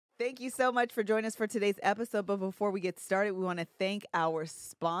Thank you so much for joining us for today's episode. But before we get started, we want to thank our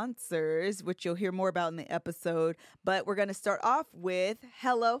sponsors, which you'll hear more about in the episode. But we're going to start off with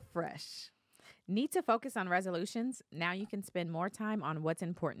HelloFresh. Need to focus on resolutions? Now you can spend more time on what's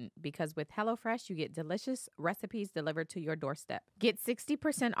important because with HelloFresh, you get delicious recipes delivered to your doorstep. Get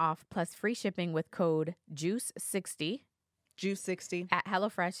 60% off plus free shipping with code JUICE60. Juice60 at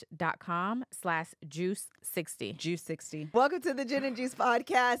HelloFresh.com/Juice60. Juice60. Welcome to the Gin and Juice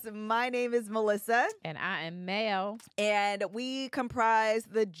podcast. My name is Melissa. And I am Mayo. And we comprise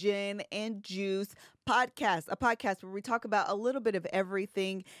the Gin and Juice podcast, a podcast where we talk about a little bit of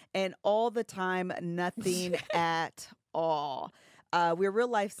everything and all the time, nothing at all. We're real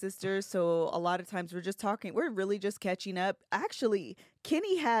life sisters, so a lot of times we're just talking. We're really just catching up. Actually,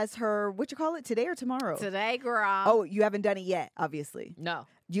 Kenny has her, what you call it, today or tomorrow? Today, girl. Oh, you haven't done it yet, obviously. No.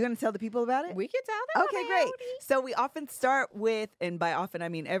 You going to tell the people about it? We can tell them. Okay, great. So we often start with, and by often I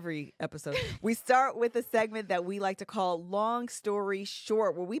mean every episode, we start with a segment that we like to call Long Story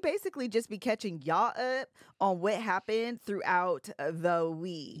Short, where we basically just be catching y'all up on what happened throughout the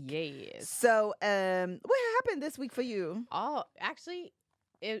week. Yes. So what happened this week for you? Oh, actually,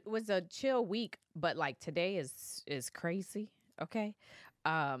 it was a chill week, but like today is crazy. Okay.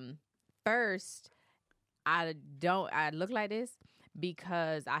 First, I look like this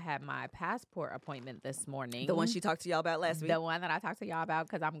because I had my passport appointment this morning. The one she talked to y'all about last week? The one that I talked to y'all about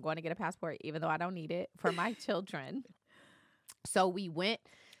because I'm going to get a passport even though I don't need it for my children. So we went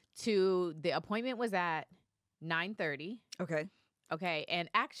to, the appointment was at 9:30. Okay. Okay. And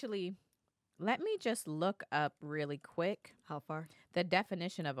actually, let me just look up really quick. How far? The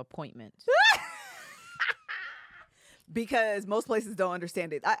definition of appointment. Because most places don't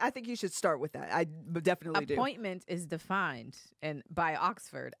understand it. I think you should start with that. I definitely do. Appointment is defined by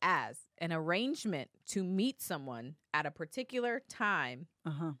Oxford as an arrangement to meet someone at a particular time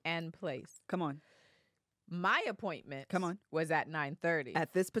and place. Come on. My appointment was at 9:30.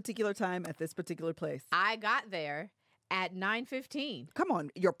 At this particular time, at this particular place. I got there at 9:15. Come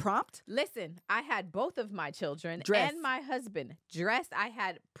on, you're prompt? Listen, I had both of my children Dressed. and my husband dressed. I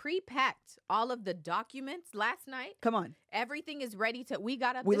had pre-packed all of the documents last night. Come on. Everything is ready to, we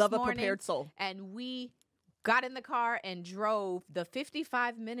got up We this love morning a prepared soul. and we got in the car and drove the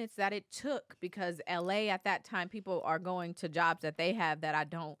 55 minutes that it took because LA at that time, people are going to jobs that they have that I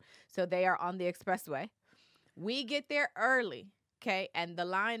don't. So they are on the expressway. We get there early, okay? And the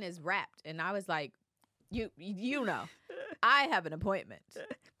line is wrapped. And I was like, you know, I have an appointment.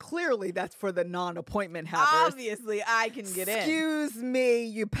 Clearly, that's for the non-appointment havers. Obviously, I can get in. Excuse me,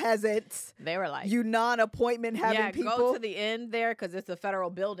 you peasants. They were like, you non-appointment having people. go to the end there because it's a federal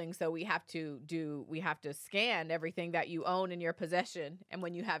building. So we have to scan everything that you own in your possession. And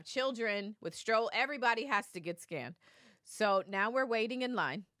when you have children with stroll, everybody has to get scanned. So now we're waiting in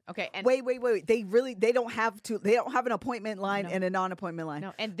line. Okay. And wait. They don't have an appointment line and a non-appointment line.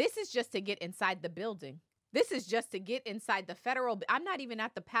 No. And this is just to get inside the building. This is just to get inside the federal. I'm not even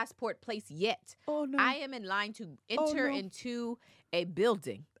at the passport place yet. Oh, no. I am in line to enter into a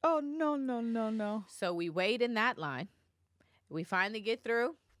building. Oh, no. So we wait in that line. We finally get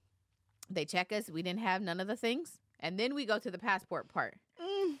through. They check us. We didn't have none of the things. And then we go to the passport part.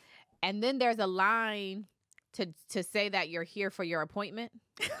 And then there's a line to say that you're here for your appointment.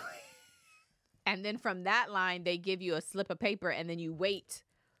 And then from that line, they give you a slip of paper and then you wait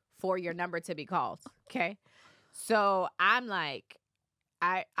for your number to be called. Okay. So I'm like,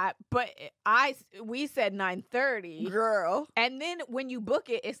 we said 9:30. Girl. And then when you book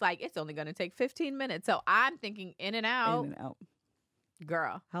it, it's like, it's only going to take 15 minutes. So I'm thinking in and out.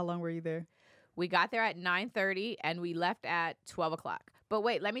 Girl. How long were you there? We got there at 9:30 and we left at 12 o'clock. But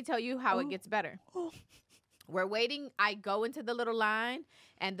wait, let me tell you how it gets better. We're waiting. I go into the little line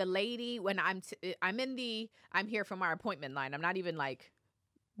and the lady, when I'm here from our appointment line. I'm not even like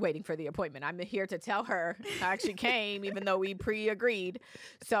waiting for the appointment. I'm here to tell her I actually came, even though we pre-agreed.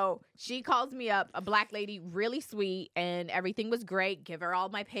 So she calls me up, a black lady, really sweet, and everything was great. Give her all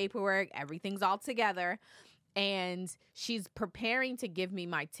my paperwork. Everything's all together. And she's preparing to give me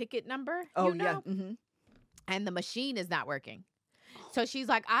my ticket number. Yeah. Mm-hmm. And the machine is not working. So she's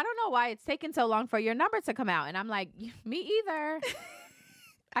like, I don't know why it's taking so long for your number to come out. And I'm like, me either.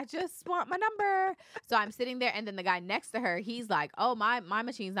 I just want my number. So I'm sitting there, and then the guy next to her, he's like, oh, my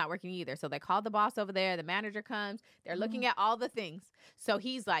machine's not working either. So they call the boss over there. The manager comes. They're looking at all the things. So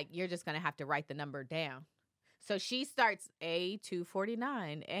he's like, you're just going to have to write the number down. So she starts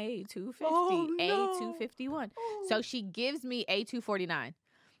A249, A250, A251. So she gives me A249.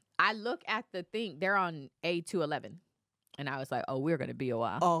 I look at the thing. They're on A211. And I was like, oh, we're going to be a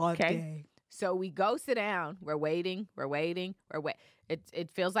while. Okay. So we go sit down. We're waiting. It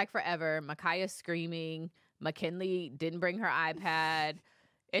feels like forever. Micaiah's screaming. McKinley didn't bring her iPad.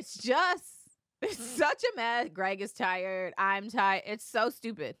 It's such a mess. Greg is tired. I'm tired. It's so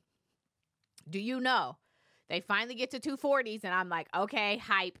stupid. Do you know? They finally get to 240s, and I'm like, okay,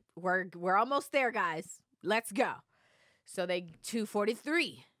 hype. We're almost there, guys. Let's go. So they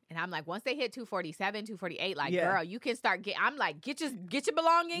 243. And I'm like, once they hit 247, 248, like, girl, you can start I'm like, get your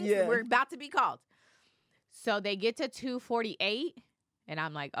belongings. Yeah. We're about to be called. So they get to 248, and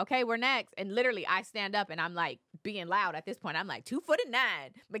I'm like, okay, we're next. And literally, I stand up, and I'm like being loud at this point. I'm like, 249.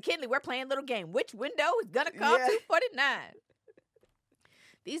 McKinley, we're playing a little game. Which window is going to come 249?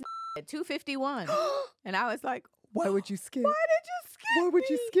 These at 251. And I was like, why would you skip? Why did you skip? Why would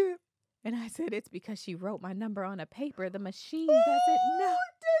you skip? And I said, it's because she wrote my number on a paper. The machine doesn't know.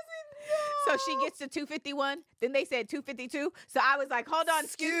 So she gets to 251. Then they said 252. So I was like, hold on,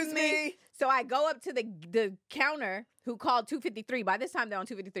 excuse me. So I go up to the counter who called 253. By this time, they're on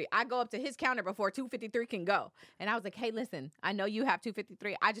 253. I go up to his counter before 253 can go. And I was like, hey, listen, I know you have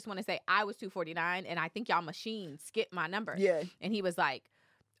 253. I just want to say I was 249, and I think y'all machine skipped my number. Yeah. And he was like,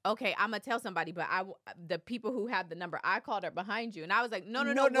 okay, I'm going to tell somebody, but the people who have the number, I called her behind you. And I was like, no,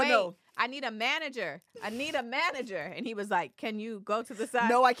 wait. No. I need a manager. And he was like, can you go to the side?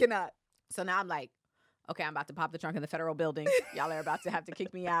 No, I cannot. So now I'm like, okay, I'm about to pop the trunk in the federal building. Y'all are about to have to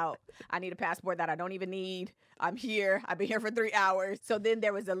kick me out. I need a passport that I don't even need. I'm here. I've been here for 3 hours. So then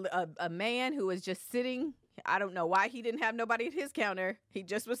there was a man who was just sitting. I don't know why he didn't have nobody at his counter. He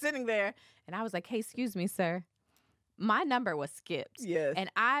just was sitting there. And I was like, hey, excuse me, sir. My number was skipped. Yes. And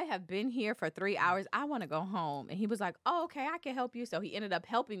I have been here for 3 hours. I want to go home. And he was like, oh, okay, I can help you. So he ended up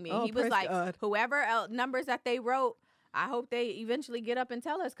helping me. Oh, he was like, God. Whoever numbers that they wrote, I hope they eventually get up and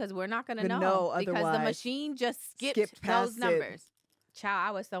tell us, because we're not going to know. Because the machine just skipped those numbers. Child,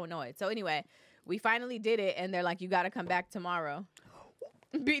 I was so annoyed. So anyway, we finally did it. And they're like, you got to come back tomorrow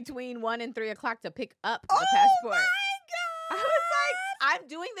between 1 and 3 o'clock to pick up the passport. Oh, my God. I was like, I'm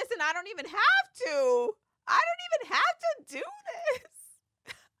doing this and I don't even have to. I don't even have to do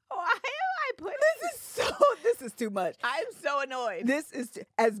this. Why am I putting this is too much. I'm so annoyed. This is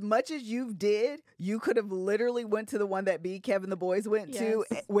as much as you did. You could have literally went to the one that Kevin the boys went to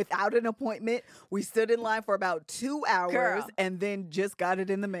without an appointment. We stood in line for about 2 hours and then just got it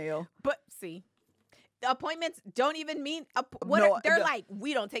in the mail. But see, the appointments don't even mean they're like,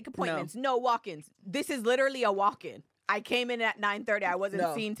 we don't take appointments. No walk-ins. This is literally a walk-in. I came in at 9:30. I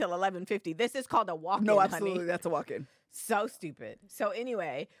wasn't seen till 11:50. This is called a walk-in, No, absolutely. Honey. That's a walk-in. So stupid. So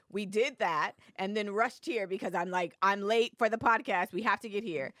anyway, we did that and then rushed here because I'm like, I'm late for the podcast. We have to get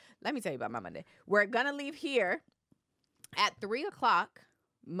here. Let me tell you about my Monday. We're going to leave here at 3 o'clock.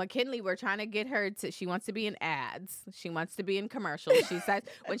 McKinley, we're trying to get her she wants to be in ads. She wants to be in commercials. She says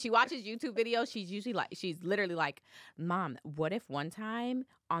when she watches YouTube videos, she's literally like, Mom, what if one time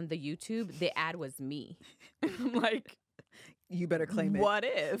on the YouTube, the ad was me? I'm like, you better claim it. What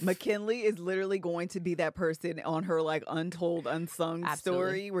if? McKinley is literally going to be that person on her like untold, unsung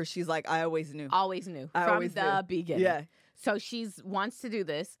story where she's like, I always knew. Always knew. From the beginning. Yeah. So she wants to do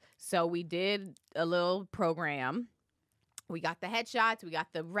this. So we did a little program. We got the headshots. We got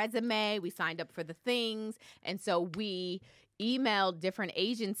the resume. We signed up for the things. And so we emailed different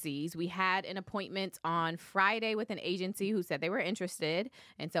agencies. We had an appointment on Friday with an agency who said they were interested.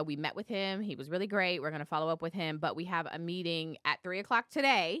 And so we met with him. He was really great. We're going to follow up with him. But we have a meeting at 3 o'clock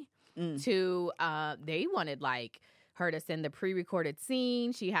today to, they wanted like her to send the pre-recorded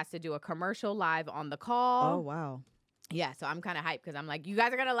scene. She has to do a commercial live on the call. Oh, wow. Yeah, so I'm kind of hyped because I'm like, you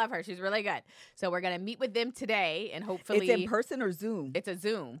guys are going to love her. She's really good. So we're going to meet with them today and hopefully. It's in person or Zoom? It's a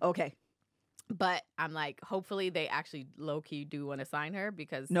Zoom. Okay. But I'm like, hopefully they actually low-key do want to sign her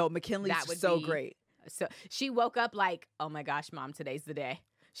because. No, McKinley's so great. So she woke up like, oh my gosh, Mom, today's the day.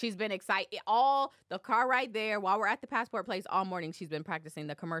 She's been excited. All the car ride there while we're at the passport place all morning. She's been practicing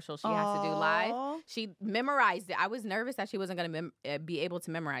the commercial she has to do live. She memorized it. I was nervous that she wasn't going to be able to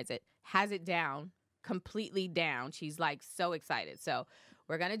memorize it. Has it down. Completely down. She's like so excited. So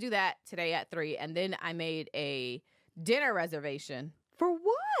we're going to do that today at 3. And then I made a dinner reservation. For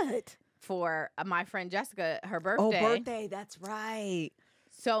what? For my friend Jessica, her birthday. Oh, birthday. That's right.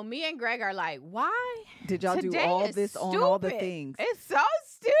 So me and Greg are like, why? Did y'all do all this on all the things? It's so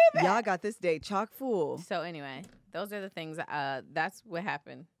stupid. Y'all got this day chock full. So anyway, those are the things. That's what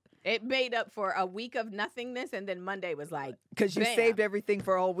happened. It made up for a week of nothingness, and then Monday was like, because you saved everything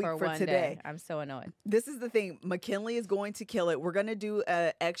for all week for today. Day. I'm so annoyed. This is the thing. McKinley is going to kill it. We're going to do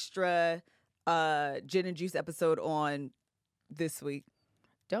an extra gin and juice episode on this week.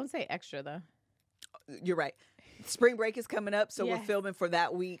 Don't say extra, though. You're right. Spring break is coming up, so we're filming for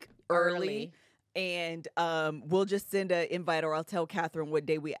that week early. And we'll just send an invite, or I'll tell Catherine what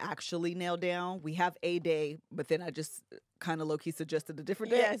day we actually nail down. We have a day, but then I just kind of low-key suggested a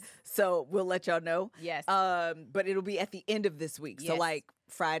different day. Yes. So we'll let y'all know. Yes. But it'll be at the end of this week. So Yes. like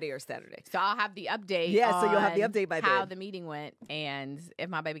Friday or Saturday. So I'll have the update. Yeah, so you'll have the on update by how then. the meeting went and if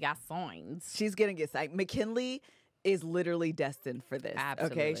my baby got signs. She's going to get psyched. McKinley is literally destined for this.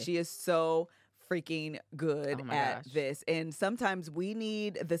 Absolutely. Okay. She is so freaking good Oh my at gosh. this. And sometimes we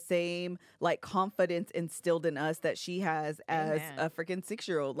need the same like confidence instilled in us that she has as Amen. a freaking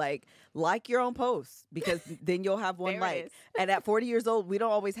 6-year-old. Like your own posts, because then you'll have one There it like. is. And at 40 years old, we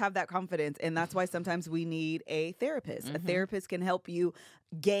don't always have that confidence. And that's why sometimes we need a therapist. A Mhm. therapist can help you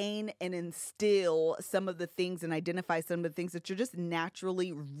gain and instill some of the things and identify some of the things that you're just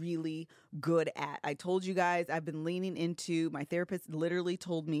naturally really good at. I told you guys I've been leaning into, my therapist literally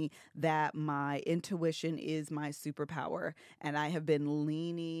told me that my intuition is my superpower, and I have been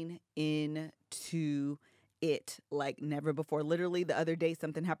leaning into it like never before. Literally the other day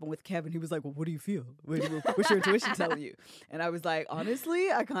something happened with Kevin. He was like, well, what do you feel? What's your intuition telling you? And I was like, honestly,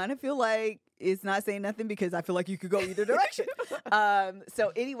 I kind of feel like it's not saying nothing because I feel like you could go either direction.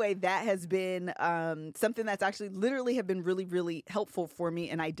 So anyway, that has been something that's actually literally have been really, really helpful for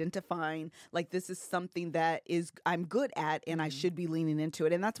me in identifying like this is something that is I'm good at and I should be leaning into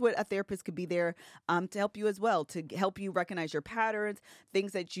it. And that's what a therapist could be there to help you as well, to help you recognize your patterns,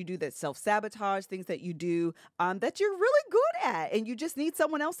 things that you do that self-sabotage, things that you do that you're really good at. And you just need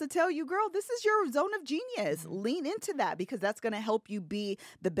someone else to tell you, girl, this is your zone of genius. Lean into that because that's going to help you be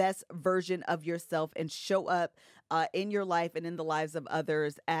the best version of yourself and show up in your life and in the lives of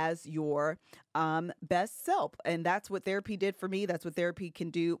others as your best self. And that's what therapy did for me. That's what therapy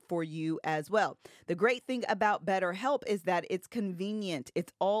can do for you as well. The great thing about BetterHelp is that it's convenient.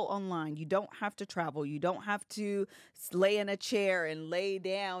 It's all online. You don't have to travel. You don't have to lay in a chair and lay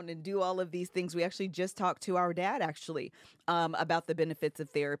down and do all of these things. We actually just talked to our dad actually about the benefits of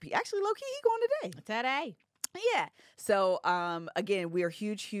therapy. Actually, low-key, he going today. Today. Yeah. So, again, we are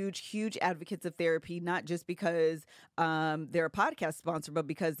huge advocates of therapy, not just because they're a podcast sponsor, but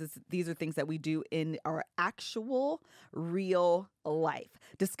because these are things that we do in our actual real life.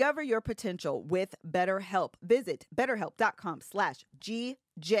 Discover your potential with BetterHelp. Visit betterhelp.com/GJ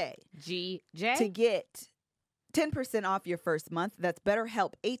GJ. to get 10% off your first month. That's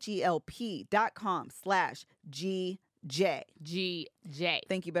BetterHelp, HELP.com/GJ. GJ.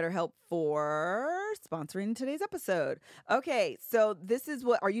 Thank you, BetterHelp, for sponsoring today's episode. Okay, so this is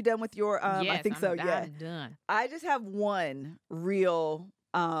what, are you done with your, Yes, I think so, yeah. I'm done. I just have one real,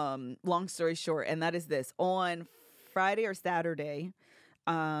 long story short, and that is this. On Friday or Saturday,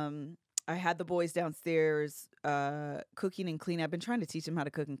 I had the boys downstairs cooking and cleaning. I've been trying to teach them how to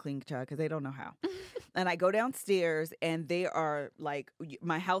cook and clean, child, because they don't know how. And I go downstairs, and they are like,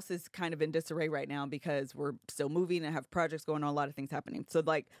 my house is kind of in disarray right now because we're still moving and have projects going on, a lot of things happening. So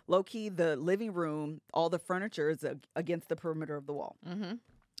like low-key, the living room, all the furniture is against the perimeter of the wall. Mm-hmm.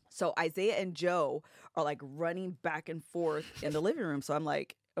 So Isaiah and Joe are like running back and forth in the living room. So I'm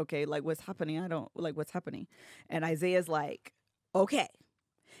like, okay, like what's happening? What's happening? And Isaiah's like, okay,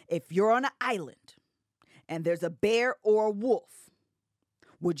 if you're on an island and there's a bear or a wolf,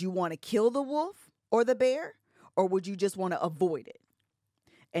 would you want to kill the wolf or the bear, or would you just want to avoid it?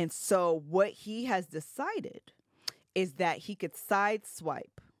 And so what he has decided is that he could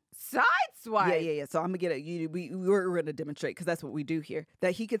sideswipe. Sideswipe. Yeah. So I'm gonna get we're gonna demonstrate because that's what we do here.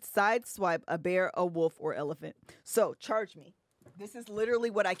 That he could sideswipe a bear, a wolf, or elephant. So charge me. This is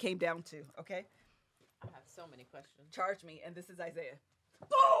literally what I came down to. Okay, I have so many questions. charge me, and this is Isaiah.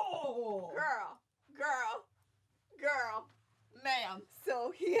 Oh, Girl, ma'am.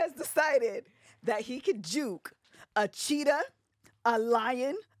 So he has decided that he could juke a cheetah, a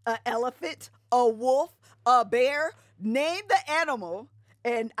lion, an elephant, a wolf, a bear. Name the animal.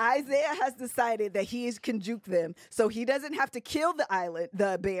 And Isaiah has decided that he can juke them, so he doesn't have to kill the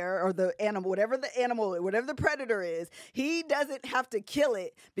bear or the animal, whatever the predator is. He doesn't have to kill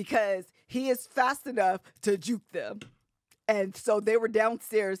it because he is fast enough to juke them. And so they were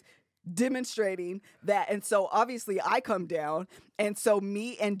downstairs demonstrating that. And so obviously I come down, and so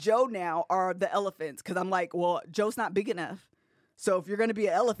me and Joe now are the elephants because I'm like, well, Joe's not big enough. So if you're going to be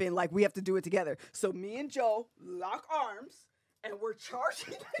an elephant, like we have to do it together. So me and Joe lock arms. And we're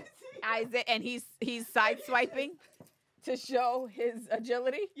charging Isaiah, and he's sideswiping to show his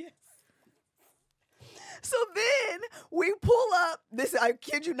agility. Yes. So then we pull up. This, I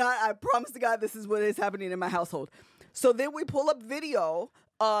kid you not, I promise to God this is what is happening in my household. So then we pull up video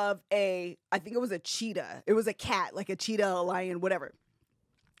of I think it was a cheetah. It was a cat, like a cheetah, a lion, whatever.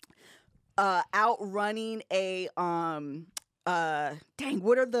 Outrunning a Dang,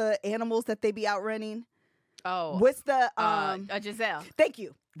 what are the animals that they be outrunning? Oh, What's the Giselle? Thank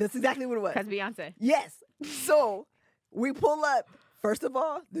you. That's exactly what it was. Because Beyonce. Yes. So we pull up. First of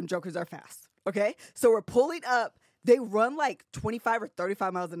all, them jokers are fast. Okay. So we're pulling up. They run like 25 or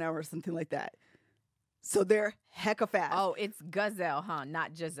 35 miles an hour or something like that. So they're hecka fast. Oh, it's Gazelle, huh?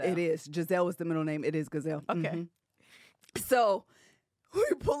 Not Giselle. It is. Giselle is the middle name. It is Gazelle. Okay. Mhm. So we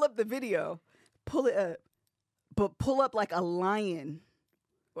pull up the video, pull it up, but pull up like a lion.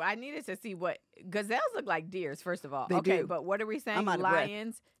 Well, I needed to see what gazelles look like deers, first of all. They okay, do. but what are we saying? I'm out of breath.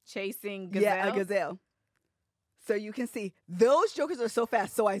 Lions chasing gazelles? Yeah, a gazelle. So you can see those jokers are so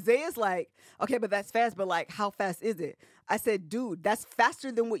fast. So Isaiah's like, okay, but that's fast, but like, how fast is it? I said, dude, that's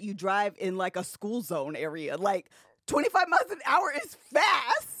faster than what you drive in like a school zone area. Like 25 miles an hour is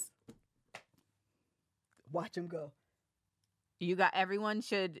fast. Watch him go. Everyone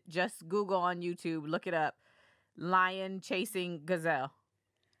should just Google on YouTube, look it up. Lion chasing gazelle.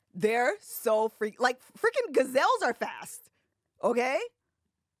 They're so freaking gazelles are fast. Okay?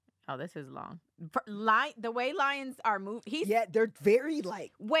 Oh, this is long. The way lions are moving. Yeah, they're very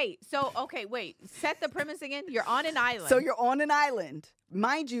like. Wait. Set the premise again. You're on an island. So you're on an island.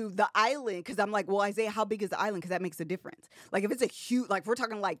 Mind you, the island, because I'm like, well, Isaiah, how big is the island? Because that makes a difference. Like, if it's a huge, like, if we're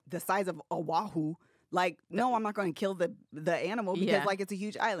talking like the size of Oahu, like, no, I'm not going to kill the animal because, like, it's a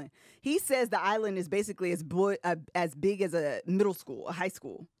huge island. He says the island is basically as big as a middle school, a high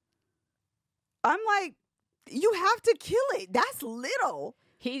school. I'm like, you have to kill it. That's little.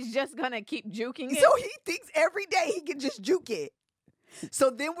 He's just going to keep juking it? So he thinks every day he can just juke it. So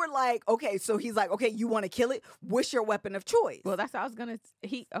then we're like, okay, so he's like, okay, you want to kill it? What's your weapon of choice? Well, that's what I was going to,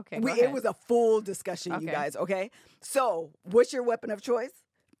 it was a full discussion, you guys, okay? So what's your weapon of choice?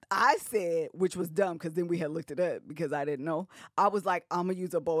 I said, which was dumb because then we had looked it up because I didn't know. I was like, I'm going to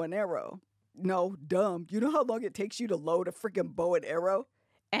use a bow and arrow. No, dumb. You know how long it takes you to load a freaking bow and arrow?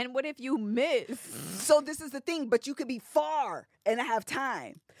 And what if you miss? So this is the thing, but you could be far and have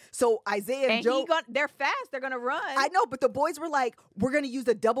time. So Isaiah and Joe, they're fast. They're gonna run. I know, but the boys were like, "We're gonna use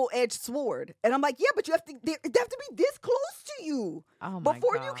a double-edged sword," and I'm like, "Yeah, but they have to be this close to you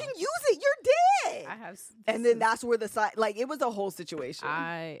before you can use it. You're dead." And then that's where it was a whole situation.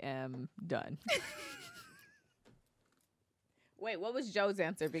 I am done. Wait, what was Joe's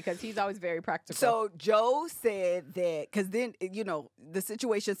answer? Because he's always very practical. So Joe said that, because then, the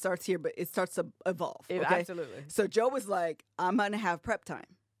situation starts here, but it starts to evolve. Okay? Absolutely. So Joe was like, I'm going to have prep time,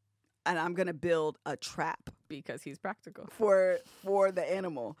 and I'm going to build a trap. Because he's practical. For the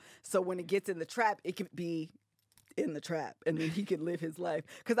animal. So when it gets in the trap, it could be in the trap, and then he can live his life.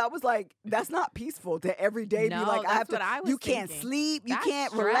 Because I was like, that's not peaceful to every day be like, you can't sleep, you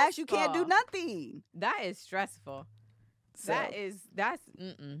can't relax, you can't do nothing. That is stressful. So.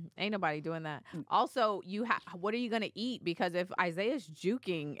 Ain't nobody doing that. Also, what are you going to eat? Because if Isaiah's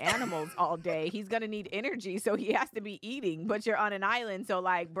juking animals all day, he's going to need energy. So he has to be eating, but you're on an island. So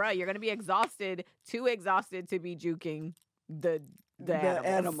like, bruh, you're going to be too exhausted to be juking the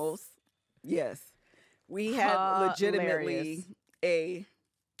animals. Yes. We had legitimately a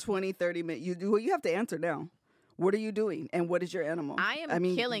 20, 30 minute. You have to answer now. What are you doing? And what is your animal? I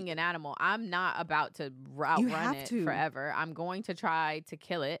am killing an animal. I'm not about to outrun it forever. I'm going to try to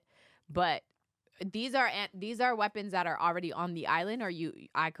kill it. But these are weapons that are already on the island, or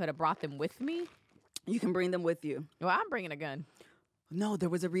I could have brought them with me. You can bring them with you. Well, I'm bringing a gun. No, there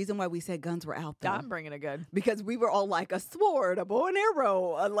was a reason why we said guns were out there. I'm bringing a gun. Because we were all like a sword, a bow and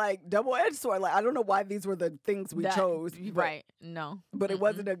arrow, a like double-edged sword. Like, I don't know why these were the things we chose. Right. No. But it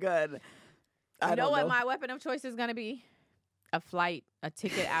wasn't a gun. You know what my weapon of choice is going to be? A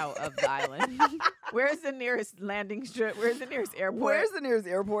ticket out of the island. Where's the nearest landing strip? Where's the nearest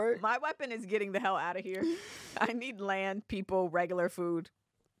airport? My weapon is getting the hell out of here. I need land, people, regular food.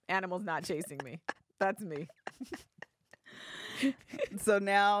 Animals not chasing me. That's me. So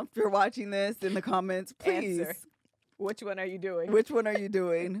now, if you're watching this in the comments, please. Answer. Which one are you doing?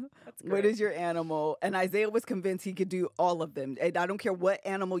 What is your animal? And Isaiah was convinced he could do all of them. And I don't care what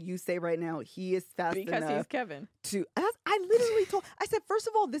animal you say right now. He is fast enough. Because he's Kevin. I literally I said, first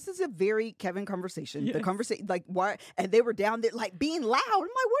of all, this is a very Kevin conversation. Yes. The conversation, like, why? And they were down there, like, being loud. I'm like,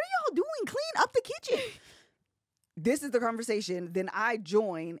 what are y'all doing? Clean up the kitchen. This is the conversation. Then I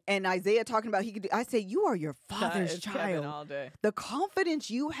join, and Isaiah talking about he could do. I say, you are your father's child. Kevin all day. The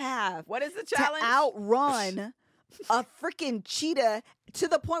confidence you have. What is the challenge? To outrun a freaking cheetah to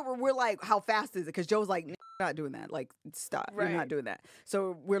the point where we're like, how fast is it? Because Joe's like, not doing that. Like, stop. Right. You're not doing that.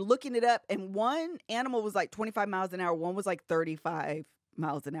 So we're looking it up, and one animal was like 25 miles an hour. One was like 35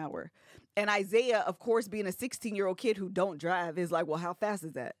 miles an hour. And Isaiah, of course, being a 16-year-old kid who don't drive, is like, well, how fast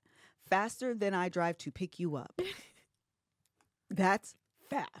is that? Faster than I drive to pick you up. That's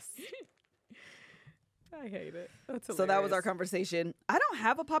fast. I hate it. That's So that was our conversation. I don't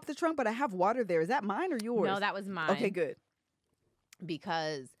have a pop the trunk, but I have water there. Is that mine or yours? No, that was mine. Okay, good.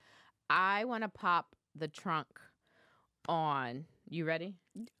 Because I want to pop the trunk on. You ready?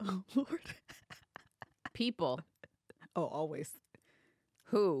 Oh, Lord. People. Oh, always.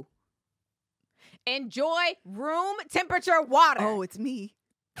 Who enjoy room temperature water. Oh, it's me.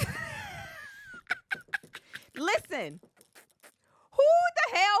 Listen. Who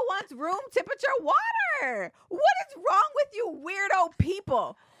the hell wants room temperature water? What is wrong with you weirdo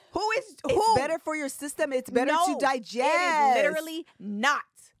people? Who? It's better for your system. It's better to digest. It is literally not.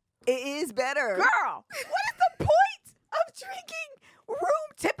 It is better. Girl, what is the point of drinking room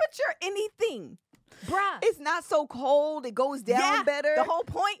temperature anything? Bruh. It's not so cold. It goes down better. The whole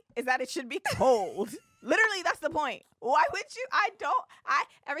point is that it should be cold. Literally, that's the point. Why would you?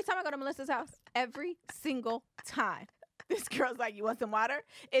 Every time I go to Melissa's house, every single time, this girl's like, you want some water?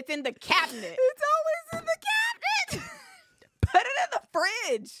 It's in the cabinet. It's always in the cabinet. Put it in the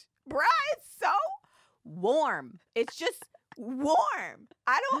fridge. Bruh, it's so warm. It's just warm.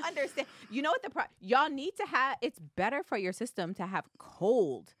 I don't understand. You know what y'all need to have? It's better for your system to have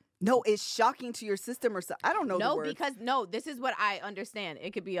cold. No, it's shocking to your system or something. I don't know the word. This is what I understand.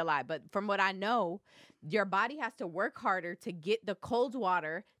 It could be a lie, but from what I know, your body has to work harder to get the cold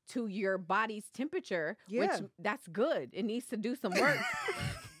water to your body's temperature, which that's good. It needs to do some work.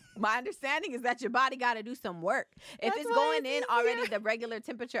 My understanding is that your body got to do some work. If it's going in already the regular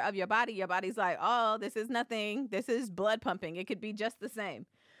temperature of your body's like, oh, this is nothing. This is blood pumping. It could be just the same.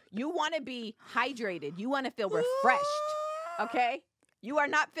 You want to be hydrated. You want to feel refreshed, okay? You are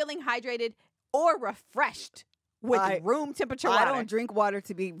not feeling hydrated or refreshed with room temperature water. I don't drink water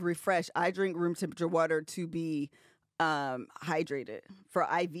to be refreshed. I drink room temperature water to be hydrated for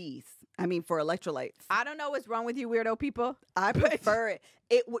IVs. I mean, for electrolytes. I don't know what's wrong with you weirdo people. I prefer it.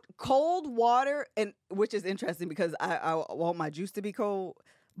 It would cold water, and which is interesting because I want my juice to be cold.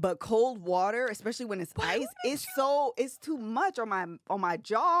 But cold water, especially when it's ice, it's too much on my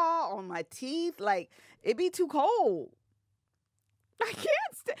jaw, on my teeth. Like it be too cold. I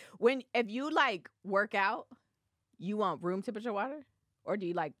can't if you like work out, you want room temperature water, or do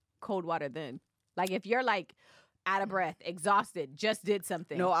you like cold water then? Like if you're like out of breath, exhausted, just did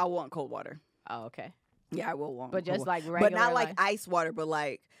something. No, I want cold water. Oh, okay. Yeah, I will want. But just like regular, but not like ice water. But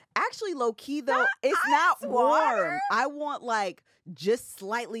like actually, low key though, it's not warm. I want like just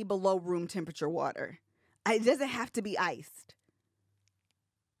slightly below room temperature water. It doesn't have to be iced.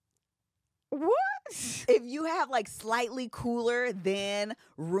 What? If you have like slightly cooler than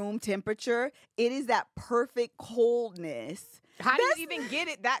room temperature, it is that perfect coldness. How do you even get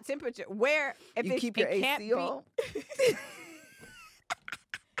it that temperature? Where if you keep your AC on? It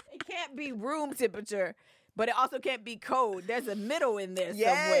can't be room temperature, but it also can't be cold. There's a middle in there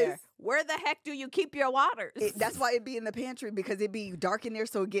somewhere. Where the heck do you keep your water? That's why it be in the pantry, because it be dark in there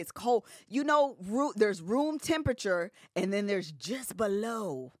so it gets cold. You know, there's room temperature and then there's just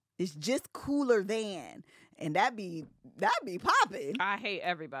below. It's just cooler than, and that'd be popping. I hate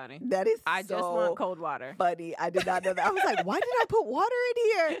everybody. That is I just want cold water. Funny. I did not know that. I was like, why did I put water in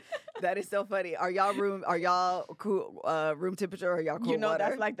here? That is so funny. Are y'all cool room temperature or are y'all cold water?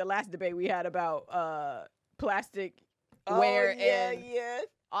 That's like the last debate we had about plastic ware and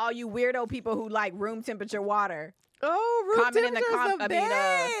all you weirdo people who like room temperature water. Oh, room comment temperature is the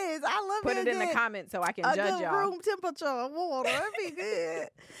best. I love it. Put it in the comments so I can judge y'all. Room temperature water, that'd be good.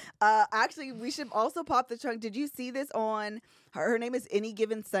 Actually, we should also pop the trunk. Did you see this on her name is Any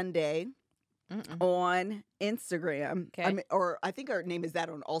Given Sunday on Instagram? Okay. I think her name is that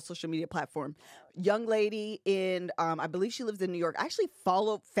on all social media platforms. Young lady in, I believe she lives in New York. I actually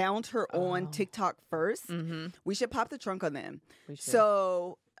found her on TikTok first. Mm-hmm. We should pop the trunk on them.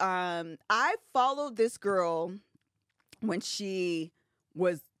 So I followed this girl when she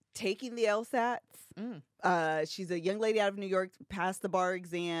was taking the LSATs. She's a young lady out of New York, passed the bar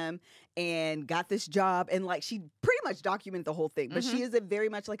exam and got this job. And like, she pretty much documented the whole thing, but she is very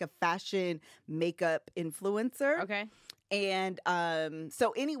much like a fashion makeup influencer. Okay. And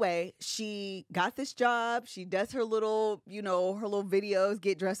so anyway, she got this job. She does her little, her little videos,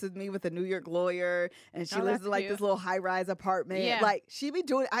 Get Dressed With Me with a New York lawyer. And she lives in like this little high-rise apartment. Yeah. Like she be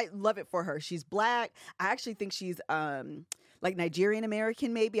doing, I love it for her. She's Black. I actually think she's like Nigerian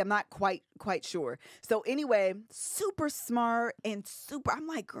American maybe. I'm not quite sure. So anyway, super smart and I'm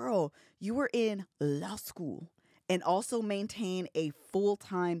like, girl, you were in law school and also maintain a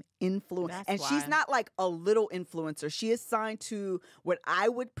full-time influence. She's not like a little influencer. She is signed to what I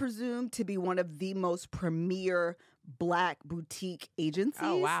would presume to be one of the most premier black boutique agencies.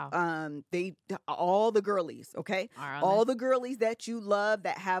 Oh, wow. They all the girlies, okay? All the girlies that you love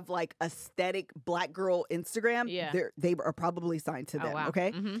that have like aesthetic black girl Instagram, Yeah. they are probably signed to them, wow.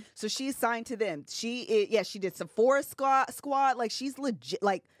 okay? Mm-hmm. So she's signed to them. She did Sephora squad. Like she's legit.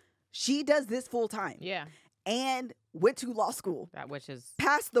 Like she does this full time. Yeah. And went to law school. That which is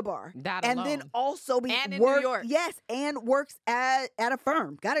passed the bar. that and alone. then also And in New York. Yes, and works at a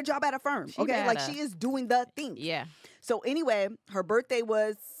firm. Got a job at a firm. She okay, like better. she is doing the thing. Yeah. So anyway, her birthday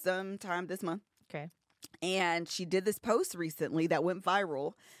was sometime this month. Okay. And she did this post recently that went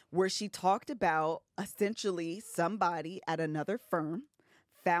viral where she talked about essentially somebody at another firm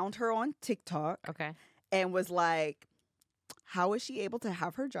found her on TikTok Okay. and was like, how is she able to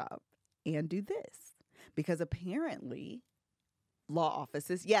have her job and do this? Because apparently law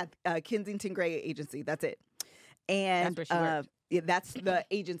offices, Kensington Gray Agency, that's it. And That's where she worked. yeah, that's the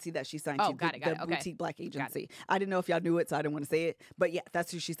agency that she signed to. Got it. The Okay. boutique black agency. I didn't know if y'all knew it, so I didn't want to say it. But yeah,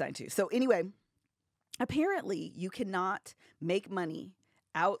 that's who she signed to. So anyway, apparently you cannot make money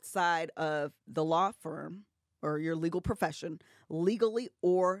outside of the law firm or your legal profession, legally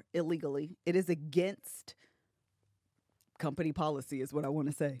or illegally. It is against company policy is what I want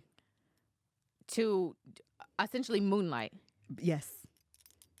to say. To essentially moonlight. Yes.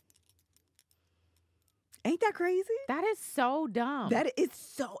 Ain't that crazy? That is so dumb. That is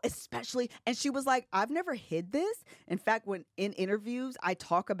so, especially, and she was like, I've never hid this. In fact, when in interviews, I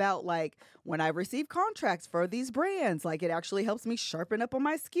talk about like when I receive contracts for these brands, like it actually helps me sharpen up on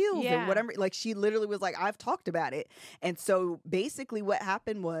my skills and whatever. Like she literally was like, I've talked about it. And so basically what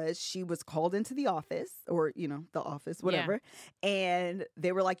happened was she was called into the office or, the office, whatever. And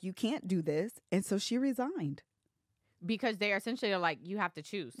they were like, you can't do this. And so she resigned. Because they essentially are like, you have to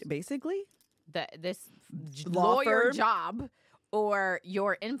choose. Basically. This Law lawyer firm. job or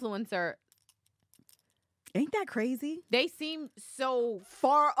your influencer. Ain't that crazy? They seem so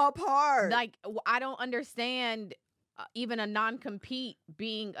far apart. Like, I don't understand even a non-compete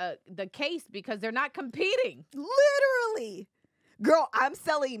being the case because they're not competing. Literally. Girl, I'm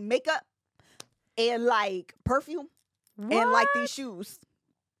selling makeup and like perfume and like these shoes.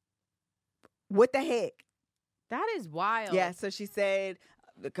 What the heck? That is wild. Yeah, so she said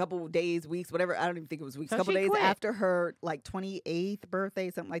a couple days, weeks, whatever. I don't even think it was weeks. So a couple she days quit. after her like 28th birthday,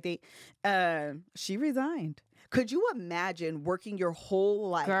 something like that, she resigned. Could you imagine working your whole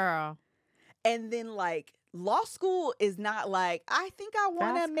life? Girl. And then like law school is not like, I think I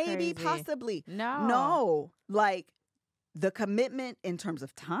want to That's maybe crazy. possibly. No. No. Like the commitment in terms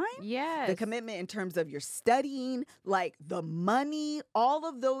of time. Yes. The commitment in terms of your studying, like the money, all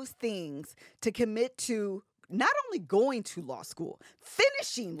of those things to commit to not only going to law school,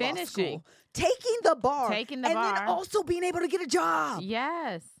 finishing law school, taking the bar, and then also being able to get a job.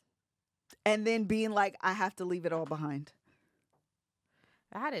 Yes. And then being like, I have to leave it all behind.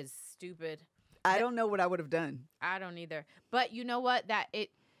 That is stupid. I don't know what I would have done. I don't either. But you know what?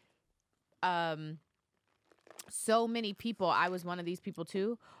 So many people, I was one of these people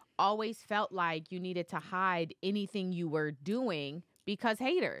too, always felt like you needed to hide anything you were doing because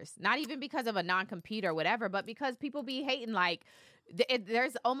haters, not even because of a non-compete or whatever, but because people be hating. Like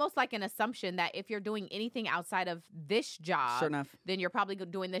there's almost like an assumption that if you're doing anything outside of this job, Sure enough. then you're probably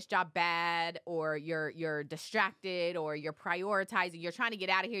doing this job bad, or you're distracted, or you're prioritizing. You're trying to get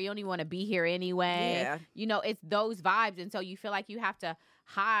out of here. You don't even want to be here anyway. Yeah. It's those vibes. And so you feel like you have to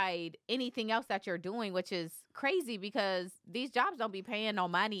hide anything else that you're doing, which is crazy because these jobs don't be paying no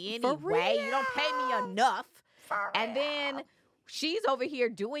money anyway. You don't pay me enough. And then she's over here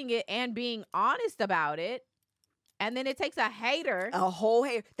doing it and being honest about it. And then it takes a hater. A whole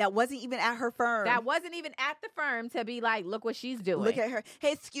hater that wasn't even at her firm. That wasn't even at the firm to be like, look what she's doing. Look at her.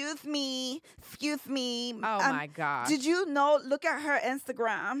 Hey, excuse me. Oh, my God. Did you know, look at her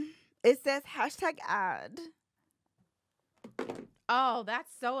Instagram. It says #ad. Oh, that's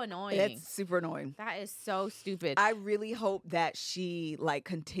so annoying. It's super annoying. That is so stupid. I really hope that she like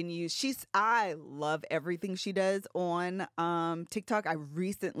continues. I love everything she does on TikTok. I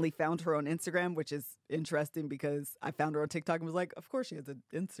recently found her on Instagram, which is interesting because I found her on TikTok and was like, of course she has an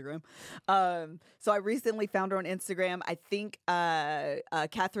Instagram. So I recently found her on Instagram. I think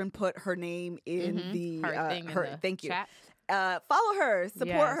Catherine put her name in her thing in the thank you. chat. Follow her, support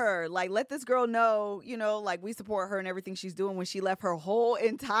Yes. her. Like, let this girl know, like we support her and everything she's doing when she left her whole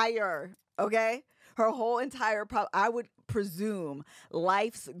entire, I would presume,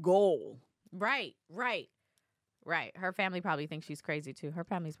 life's goal. Right. Her family probably thinks she's crazy too. Her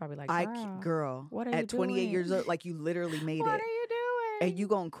family's probably like, Girl, what are at you 28 doing? years old, like you literally made What it. are you doing? And you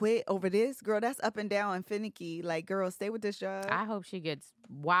gonna quit over this? Girl, that's up and down and finicky. Like, girl, stay with this job. I hope she gets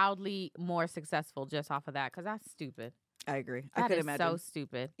wildly more successful just off of that, because that's stupid. I agree. That I could is imagine. so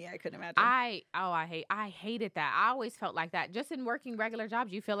stupid. Yeah, I couldn't imagine. I hated that. I always felt like that. Just in working regular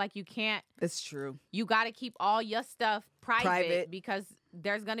jobs, you feel like you can't. It's true. You got to keep all your stuff private because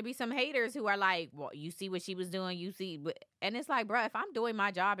there's going to be some haters who are like, well, you see what she was doing. You see. And it's like, bro, if I'm doing my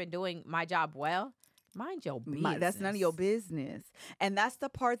job and doing my job well, mind your business. That's none of your business. And that's the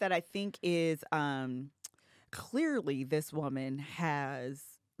part that I think is clearly this woman has,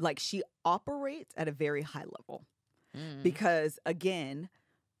 like, she operates at a very high level. Because, again,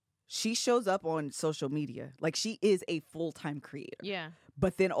 she shows up on social media. Like, she is a full-time creator. Yeah.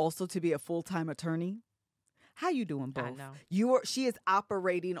 But then also to be a full-time attorney. How you doing both? I know. She is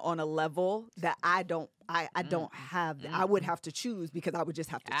operating on a level that I don't have. I would have to choose because I would just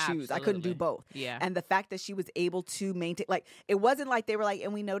have to choose. I couldn't do both. Yeah. And the fact that she was able to maintain, like, it wasn't like they were like,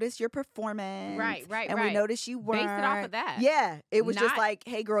 and we noticed your performance. Right. And we noticed you weren't. Based it off of that. Yeah. It was just Not, like,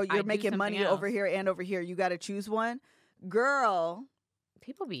 hey, girl, you're do making money something over here and over here. You got to choose one. Girl.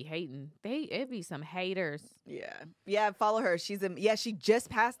 People be hating. It be some haters. Yeah. Follow her. She just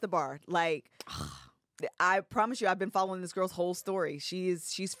passed the bar. Like, I promise you, I've been following this girl's whole story.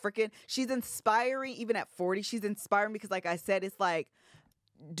 She's inspiring. Even at 40, she's inspiring because, like I said, it's like,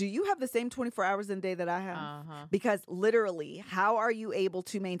 do you have the same 24 hours in a day that I have? Because literally, how are you able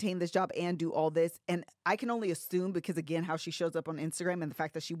to maintain this job and do all this? And I can only assume, because again, how she shows up on Instagram and the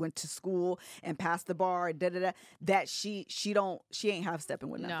fact that she went to school and passed the bar and that she ain't half stepping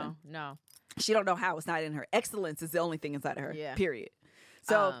with nothing. No. She don't know how. It's not in her. Excellence is the only thing inside of her. Yeah. Period.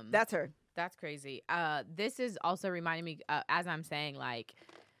 So that's her. That's crazy. This is also reminding me, as I'm saying, like,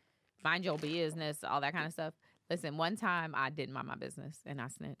 mind your business, all that kind of stuff. Listen, one time I didn't mind my business and I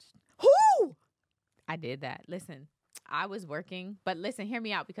snitched. Who? I did that. Listen, I was working, but listen, hear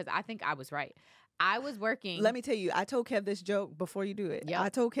me out because I think I was right. I was working. Let me tell you, I told Kev this joke before you do it. Yep. I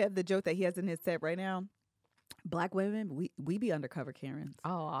told Kev the joke that he has in his set right now. Black women, we be undercover Karens.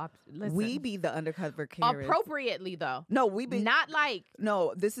 Oh, listen. We be the undercover Karens. Appropriately, though. No, we be. Not like.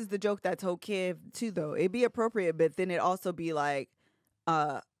 No, this is the joke that I told Kev too, though. It be appropriate, but then it also be like,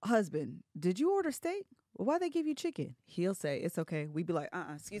 husband, did you order steak? Well, why they give you chicken? He'll say, it's okay. We be like,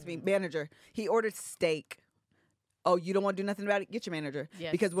 excuse me, manager. He ordered steak. Oh, you don't want to do nothing about it? Get your manager.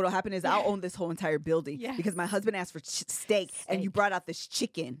 Yes. Because what'll happen is I'll own this whole entire building. Yes. Because my husband asked for steak and you brought out this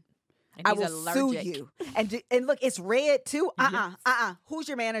chicken. And I he's will allergic. sue you. And look, it's red too. Who's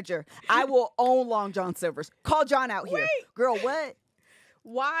your manager? I will own Long John Silver's. Call John out here. Girl, what?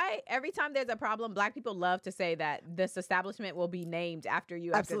 Why every time there's a problem, Black people love to say that this establishment will be named after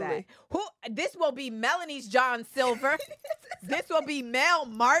you. Absolutely. After that, this will be Melanie's John Silver. This will be Mel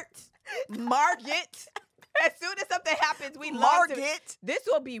Margaret. As soon as something happens, we love to. This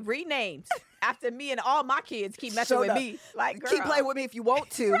will be renamed after me, and all my kids keep messing with me. Like, girl, keep playing with me if you want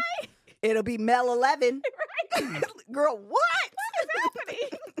to. Right? It'll be Mel 11. Right. Girl, what is happening?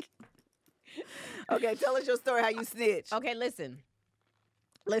 Okay, tell us your story. How you snitch? Okay, listen.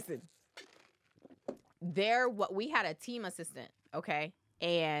 We had a team assistant, okay,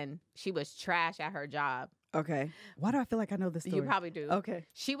 and she was trash at her job. Okay. Why do I feel like I know this story? You probably do. Okay.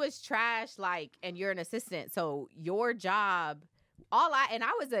 She was trash, like, and you're an assistant, so your job.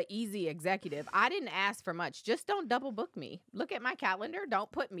 I was an easy executive. I didn't ask for much. Just don't double book me. Look at my calendar.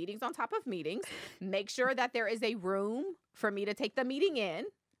 Don't put meetings on top of meetings. Make sure that there is a room for me to take the meeting in.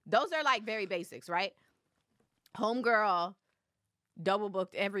 Those are like very basics, right? Homegirl double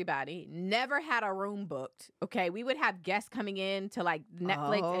booked everybody. Never had a room booked. Okay, we would have guests coming in to like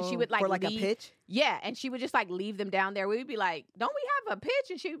Netflix, and she would like for like leave. A pitch. Yeah, and she would just like leave them down there. We would be like, "Don't we have a pitch?"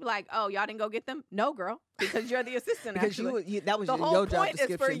 And she would be like, "Oh, y'all didn't go get them?" No, girl, because you're the assistant. Because actually. that was the your whole job point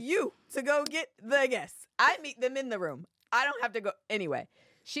description. is for you to go get the guests. I meet them in the room. I don't have to go anyway.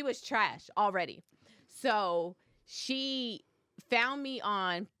 She was trash already, so she found me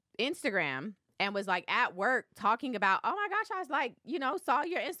on Instagram. And was like at work talking about, oh my gosh, I was like, saw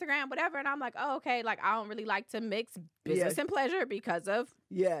your Instagram, whatever. And I'm like, oh, okay. Like, I don't really like to mix business and pleasure because of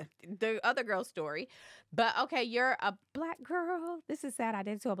the other girl's story. But okay, you're a Black girl. This is sad. I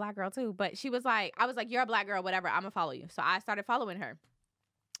did it to a Black girl too. But she was like, I was like, you're a Black girl, whatever. I'm gonna follow you. So I started following her.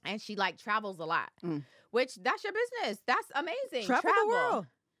 And she like travels a lot, which that's your business. That's amazing. Travel the world.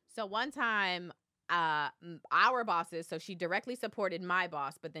 So one time, our bosses, so she directly supported my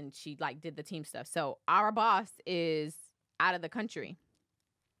boss, but then she like did the team stuff. So our boss is out of the country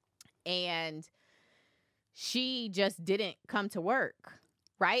and she just didn't come to work,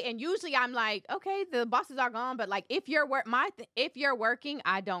 right? And usually I'm like, okay, the bosses are gone, but like if you're if you're working,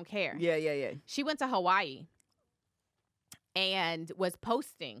 I don't care. Yeah. She went to Hawaii and was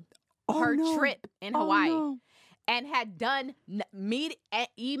posting Oh, her no. trip in Oh, Hawaii no. and had done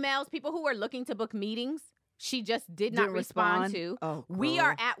emails, people who were looking to book meetings. She just did not Didn't respond respond? to. Oh, We girl.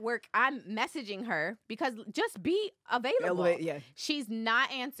 are at work. I'm messaging her because just be available. Yeah. She's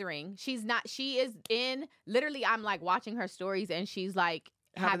not answering. She is in, literally, I'm like watching her stories and she's like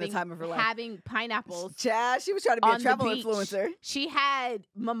Having the time of her life. having pineapples. Chad, she was trying to be a on the travel beach. influencer. She had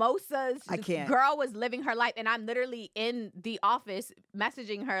mimosas. I This can't. Girl was living her life, and I'm literally in the office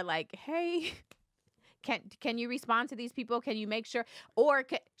messaging her like, "Hey, can you respond to these people? Can you make sure?" Or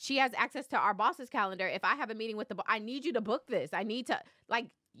she has access to our boss's calendar. If I have a meeting with I need you to book this. I need to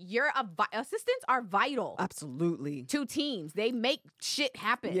your assistants are vital Absolutely. to teams. They make shit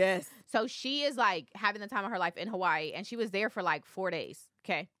happen. Yes. So she is like having the time of her life in Hawaii, and she was there for like 4 days.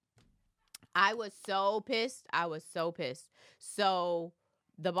 Okay. I was so pissed. So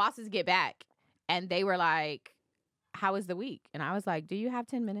the bosses get back and they were like, "How was the week?" And I was like, "Do you have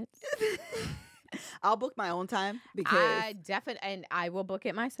 10 minutes?" I'll book my own time because and I will book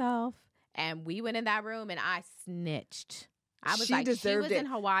it myself. And we went in that room and I snitched. I was She like, she deserved was it. in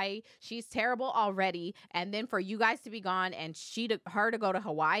Hawaii. She's terrible already. And then for you guys to be gone and her to go to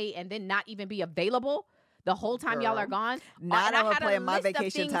Hawaii and then not even be available the whole time y'all Girl. are gone. not and I I'm gonna had a play my list of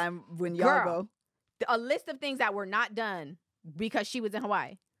vacation things- time when y'all Girl. go. A list of things that were not done because she was in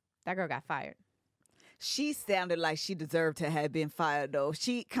Hawaii. That girl got fired. She sounded like she deserved to have been fired, though.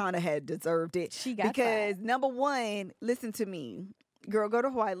 She kind of had deserved it. She got because number one, listen to me, girl, go to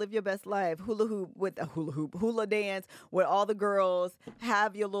Hawaii, live your best life, hula dance with all the girls,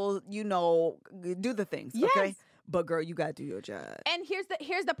 have your little, do the things, okay? Yes. But girl, you gotta do your job. And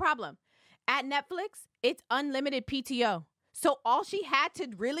here's the problem. At Netflix, it's unlimited PTO. So all she had to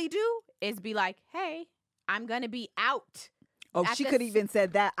really do is be like, "Hey, I'm gonna be out." Oh, At she the could s- even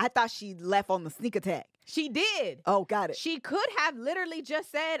said that. I thought she left on the sneak attack. She did. Oh, got it. She could have literally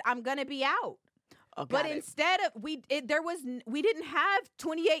just said, "I'm gonna be out." Oh, But got it. instead of we didn't have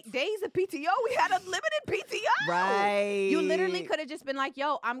 28 days of PTO. We had unlimited PTO. Right. You literally could have just been like,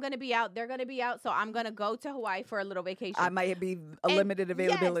 "Yo, I'm gonna be out. They're gonna be out, so I'm gonna go to Hawaii for a little vacation." I might be a And limited yes,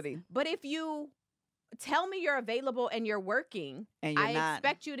 availability. but if you tell me you're available and you're working, And you're I not.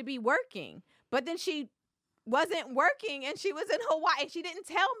 expect you to be working. But then she wasn't working and she was in Hawaii. She didn't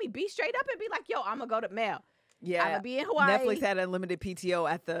tell me. Be straight up and be like, "Yo, I'm gonna go to Mel. Yeah. I'm gonna be in Hawaii." Netflix had unlimited PTO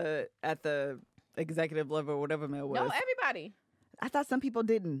at the executive level or whatever Mel was. No, everybody. I thought some people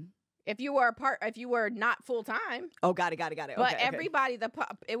didn't. If you were not full time, Oh, got it. but Okay. everybody,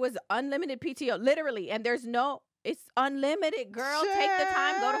 it was unlimited PTO, literally. And it's unlimited, girl. Take the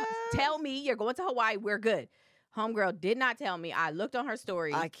time. Tell me you're going to Hawaii. We're good. Homegirl did not tell me. I looked on her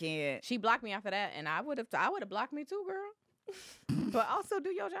story. I can't. She blocked me after that, and I would have blocked me too, girl. But also do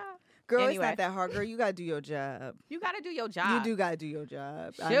your job. Girl, Anyway. it's not that hard, girl. You gotta do your job. You got to do your job. You do gotta do your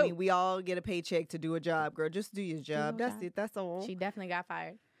job. I Shoot. mean, we all get a paycheck to do a job, girl. Just do your job. your That's job. it. That's all. She definitely got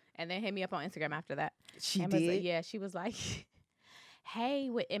fired, and then hit me up on Instagram after that. She And did. yeah, she was like, "Hey,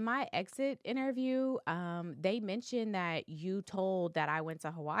 in my exit interview, they mentioned that you told that I went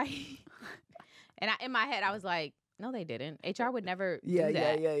to Hawaii." And in my head, I was like, "No, they didn't. HR would never Yeah, do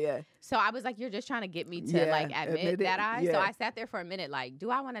that." yeah. So I was like, "You're just trying to get me to Yeah, admit admit it. that Yeah. So I sat there for a minute, like,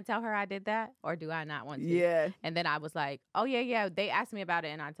 do I want to tell her I did that or do I not want to? Yeah. And then I was like, "Oh yeah. They asked me about it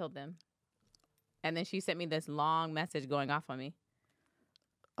and I told them." And then she sent me this long message going off on me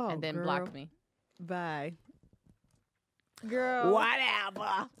Oh, and then girl. blocked me. Bye. Girl.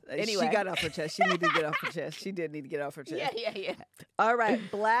 Whatever. Anyway. She got off her chest. She needed to get off her chest. She did need to get off her chest. Yeah. All right.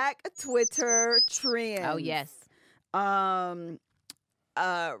 Black Twitter trends. Oh yes.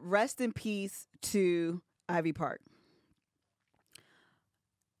 Rest in peace to Ivy Park.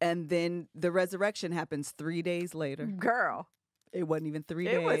 And then the resurrection happens 3 days later. Girl. It wasn't even 3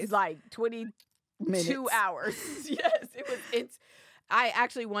 It days. was like 22 minutes. hours. Yes, it's. I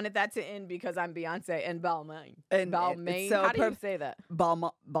actually wanted that to end because I'm Beyonce and Balmain. And Balmain. so How do you say that?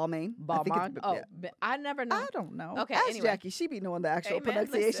 Balmain. Balmain. Oh, I never know. I don't know. Okay, Ask anyway. Jackie. She be knowing the actual Amen,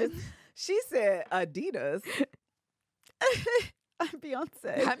 pronunciation. listen. She said Adidas. I'm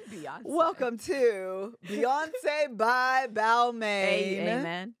Beyonce. I'm Beyonce. Welcome to Beyonce by Balmain.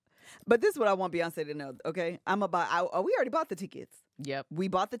 Amen. But this is what I want Beyonce to know, okay? We already bought the tickets. Yep. We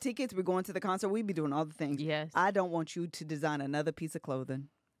bought the tickets. We're going to the concert. We be doing all the things. Yes. I don't want you to design another piece of clothing.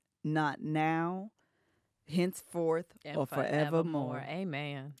 Not now, henceforth, And or forevermore.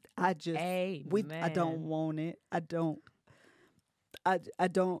 Amen. I just, I Amen. don't want it. I don't.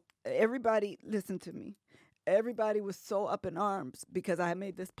 Everybody, listen to me. Everybody was so up in arms because I had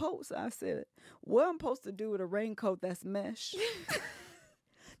made this post. I said, what I'm supposed to do with a raincoat that's mesh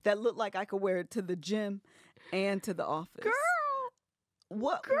that looked like I could wear it to the gym and to the office. Girl.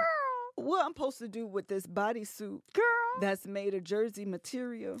 What? Girl. What I'm supposed to do with this bodysuit Girl. that's made of jersey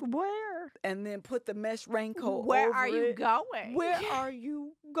material? Where? And then put the mesh raincoat Where over are you it? going? Where are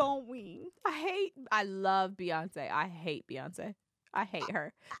you going? I love Beyonce. I hate Beyonce. I hate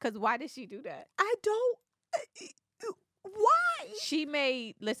her. Because why did she do that? I don't.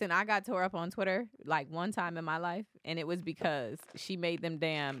 Why? Listen, I got tore up on Twitter like one time in my life, and it was because she made them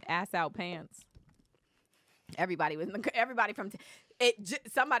damn ass out pants. Everybody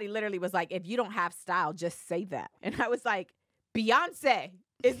somebody literally was like, if you don't have style, just say that. And I was like, Beyonce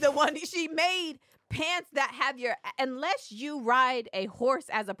is the one. She made pants that have unless you ride a horse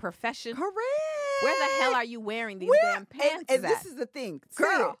as a profession. Correct. Where the hell are you wearing these damn pants and at? this is the thing.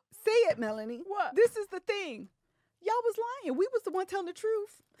 Girl. Say it, Melanie. What? This is the thing. Y'all was lying. We was the one telling the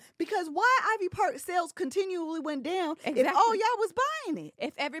truth. Because why Ivy Park sales continually went down if all y'all was buying it?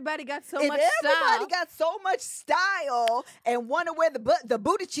 If everybody got so if much everybody style, got so much style and want to wear the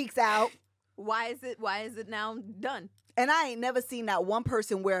booty cheeks out, why is it now done? and I ain't never seen that one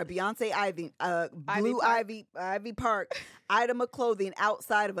person wear a Beyonce blue Ivy Park item of clothing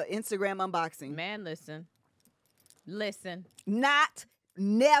outside of an Instagram unboxing. Man, listen.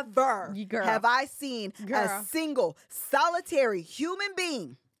 Never Girl. have I seen a single solitary human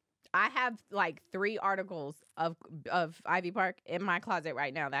being. I have like 3 articles of Ivy Park in my closet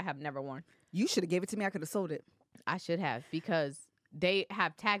right now that I have never worn. You should have gave it to me. I could have sold it. I should have, because they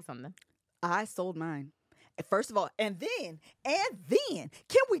have tags on them. I sold mine. First of all, and then,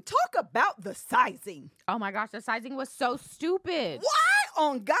 can we talk about the sizing? Oh my gosh, the sizing was so stupid. Why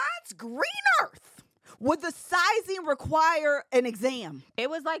on God's green earth would the sizing require an exam? It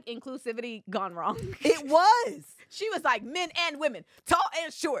was like inclusivity gone wrong. It was. She was like, men and women, tall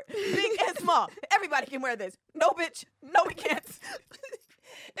and short, big and small. Everybody can wear this. No, bitch. No, we can't.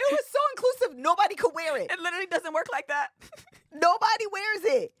 It was so inclusive, nobody could wear it. It literally doesn't work like that. Nobody wears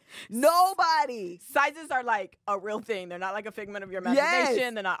it. Nobody. Sizes are like a real thing. They're not like a figment of your imagination.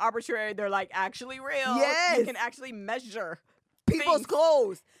 Yes. They're not arbitrary. They're like actually real. Yes. You can actually measure People's things.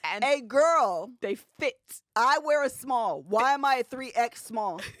 clothes. And a girl, they fit. I wear a small. Why am I a 3X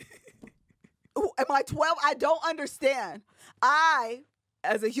small? Ooh, am I 12? I don't understand. I,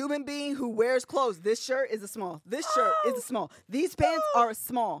 as a human being who wears clothes, this shirt is a small. This shirt is a small. These pants are a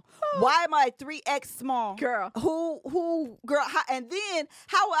small. Why am I 3X small? Girl. Girl, and then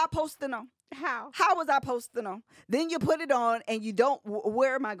how am I supposed to know? How was I supposed to know? Then you put it on and you don't,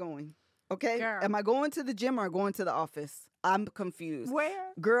 where am I going? Okay? Girl. Am I going to the gym or going to the office? I'm confused. Where?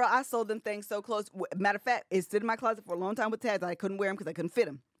 Girl, I sold them things so close. Matter of fact, it stood in my closet for a long time with tags. I couldn't wear them because I couldn't fit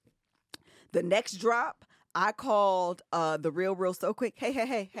them. The next drop, I called the Real so quick.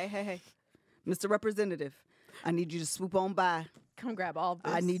 Hey, Mr. Representative, I need you to swoop on by. Come grab all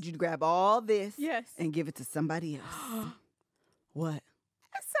this. I need you to grab all this and give it to somebody else. What?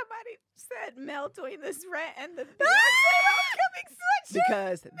 Somebody said Mel doing this rent and the homecoming sweatshirt.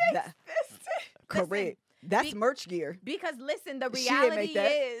 Because that, correct. Listen, That's merch gear. Because listen, the She didn't make reality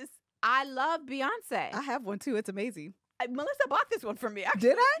that. is I love Beyonce. I have one too. It's amazing. Melissa bought this one for me. Actually.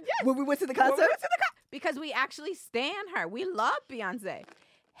 Did I? Yes. When we went to the When we concert? went to the because we actually stan her. We love Beyonce.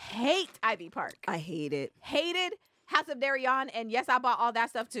 Hate Ivy Park. I hate it. Hated House of Darion, and yes, I bought all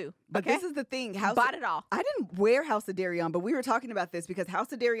that stuff too. But okay? this is the thing. Bought it all. I didn't wear House of Darion, but we were talking about this because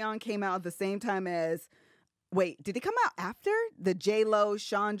House of Darion came out at the same time as. Wait, did it come out after the J-Lo,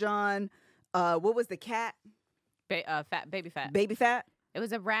 Sean John? What was the cat? Baby Fat. Baby Fat. It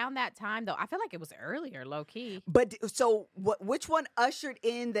was around that time, though. I feel like it was earlier, low key. But so, which one ushered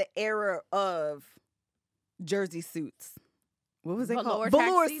in the era of jersey suits? What was it called?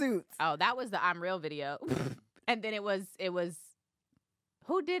 Velour suits. Oh, that was the I'm Real video, and then it was.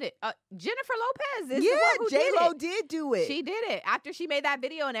 Who did it? Jennifer Lopez is the one who J-Lo did it. did do it. She did it after she made that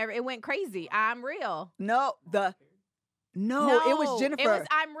video, and it went crazy. I'm Real. No, it was Jennifer. It was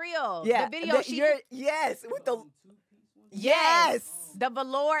I'm Real. Yeah, the video. Yes, with the yes. The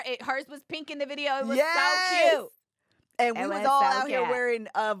velour, hers was pink in the video. It was so cute. And we It was was all so out here cute. wearing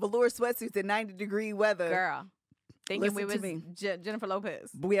velour sweatsuits in 90-degree weather. Girl. Thinking we Listen was to me. Jennifer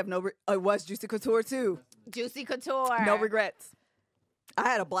Lopez. But we have it was Juicy Couture too. Juicy Couture. No regrets. I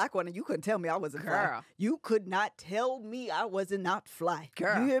had a black one and you couldn't tell me I wasn't fly. Girl. You could not tell me I was not fly.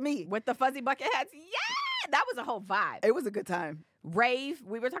 Girl. You hear me? With the fuzzy bucket hats. Yeah. That was a whole vibe. It was a good time. Rave.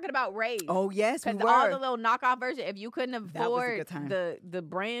 We were talking about Rave. Oh, yes, we Because were. all the little knockoff version, if you couldn't That was a afford good time. the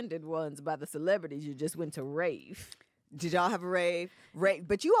branded ones by the celebrities, you just went to Rave. Did y'all have a rave? Rave.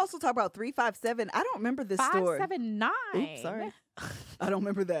 But you also talk about 357. I don't remember this story. 579. Oops, sorry. I don't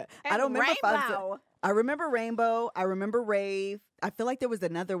remember that. And I don't remember Rainbow. I remember Rainbow. I remember Rave. I feel like there was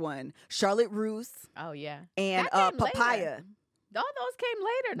another one. Charlotte Russe Oh, yeah. and That came Papaya. later. All those came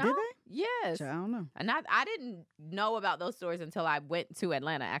later, no? Did they? Yes. I don't know. And I didn't know about those stories until I went to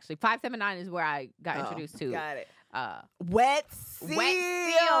Atlanta, actually. 579 is where I got introduced to. Got it. Wet Wet Seal.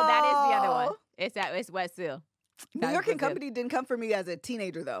 That is the other one. It's Wet Seal. New York and Company didn't come for me as a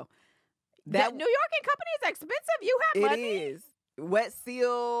teenager, though. That New York and Company is expensive. You have money. It is. Wet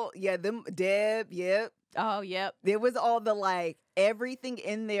Seal. Yeah, them. Deb. Yep. Oh, yep. There was all the like, everything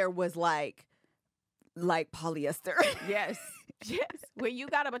in there was like polyester. Yes. Yes. When you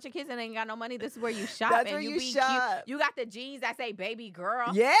got a bunch of kids and ain't got no money, this is where you shop. That's and where you you be shop. Cute. You got the jeans that say baby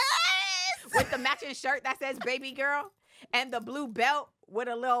girl. Yes. With the matching shirt that says baby girl. And the blue belt with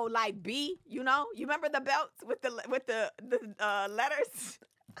a little like B, you know? You remember the belts with the letters?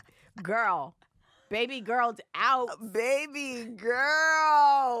 Girl. Baby girl's out. Baby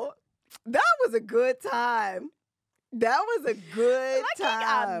girl. That was a good time. That was a good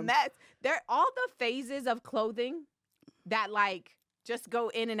time. A mess. They're all the phases of clothing that like just go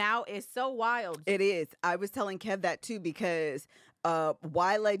in and out is so wild. It is. I was telling Kev that too because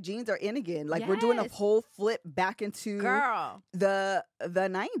wide leg jeans are in again. Like we're doing a Yes. whole flip back into Girl. the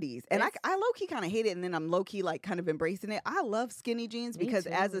 90s. And It's- I low key kind of hate it, and then I'm low key like kind of embracing it. I love skinny jeans Me because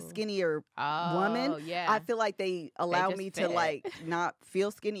as a too. skinnier Oh, woman, yeah. I feel like they allow just me to fit. like not feel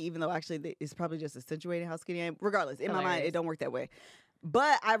skinny, even though actually it's probably just accentuating how skinny I am. Regardless, in my mind, Hilarious. it don't work that way.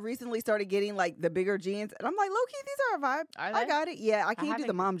 But I recently started getting like the bigger jeans, and I'm like, low key, these are a vibe. Are I they? got it. Yeah, I can't do the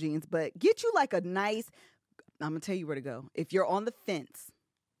haven't- mom jeans, but get you like a nice. I'm gonna tell you where to go. If you're on the fence,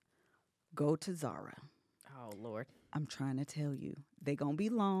 go to Zara. Oh, Lord. I'm trying to tell you, they're gonna be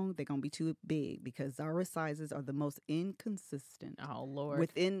long. They're gonna be too big because Zara sizes are the most inconsistent. Oh, Lord.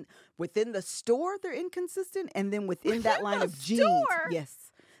 Within the store, they're inconsistent, and then within that line the of jeans, store?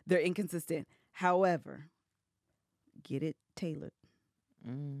 yes, they're inconsistent. However, get it tailored.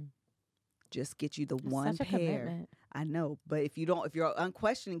 Just get you the one such a pair. commitment. I know, but if you're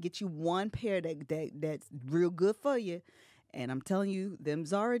unquestioning, get you one pair that's real good for you. And I'm telling you, them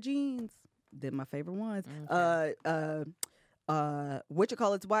Zara jeans, they're my favorite ones.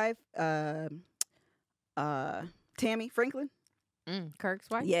 Whatchamacallit's wife, Tammy Franklin. Kirk's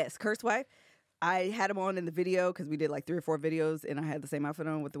wife? Yes, Kurt's wife. I had him on in the video because we did like 3 or 4 videos, and I had the same outfit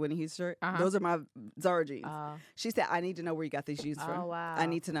on with the Whitney Houston shirt. Uh-huh. Those are my Zara jeans. Oh. She said, I need to know where you got these jeans from. Oh, wow. I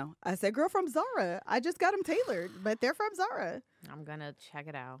need to know. I said, girl, from Zara. I just got them tailored, but they're from Zara. I'm going to check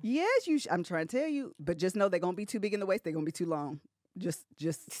it out. Yes, I'm trying to tell you, but just know they're going to be too big in the waist. They're going to be too long. Just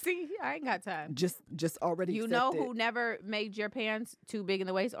See, I ain't got time. just already You accept know it. who never made your pants too big in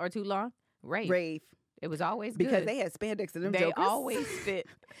the waist or too long? Rave. It was always Because good. they had spandex in them They jokers. always fit.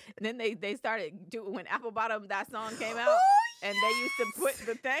 And then they started doing when Apple Bottom that song came out, and they used to put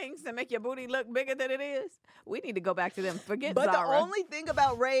the things to make your booty look bigger than it is. We need to go back to them. Forget But Zara. the only thing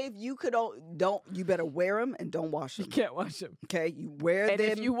about Rave, you you better wear them and don't wash them. you can't wash them. Okay, you wear And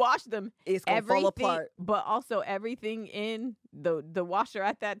them. if you wash them, it's gonna fall apart. But also everything in the washer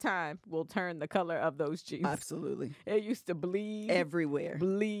at that time will turn the color of those jeans. Absolutely, It used to bleed everywhere,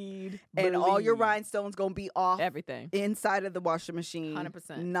 bleed, and all your bleed. rhinestones gonna be off Everything. inside of the washing machine.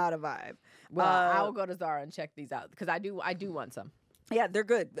 100%. Not a vibe. Well, I will go to Zara and check these out because I do want some. Yeah, they're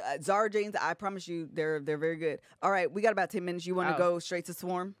good. Zara jeans, I promise you, they're very good. All right, we got about 10 minutes. You want to go straight to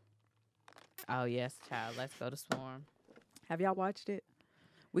Swarm? Oh yes, child. Let's go to Swarm. Have y'all watched it?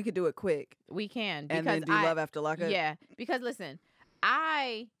 We could do it quick We can because and then do Love After Lockup. Yeah, because listen,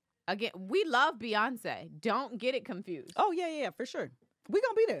 we love Beyonce. Don't get it confused. Oh yeah, for sure. We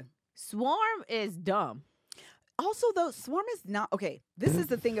gonna be there. Swarm is dumb. Also, though, Swarm is not okay. This is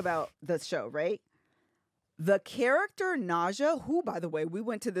the thing about the show, right? The character Naja, who, by the way, we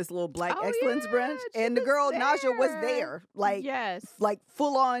went to this little Black Excellence brunch, she and the was girl Naja was there. there, like Yes.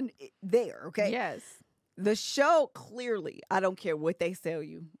 full on there. Okay, Yes. The show clearly, I don't care what they sell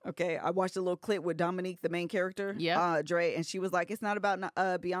you. Okay, I watched a little clip with Dominique, the main character, Dre, and she was like, "It's not about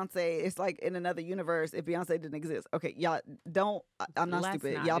Beyonce. It's like in another universe if Beyonce didn't exist." Okay, y'all don't. I'm not Let's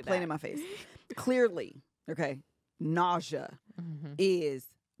stupid. not Y'all do playing that. in my face. Clearly, okay, Naja is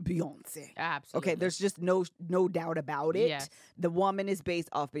Beyonce. Absolutely. Okay, there's just no doubt about it. Yes. The woman is based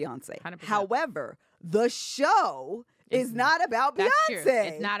off Beyonce. 100%. However, the show is not about That's Beyonce. true.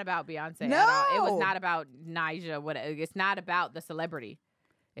 It's not about Beyonce at all. It was not about Naja. It's not about the celebrity.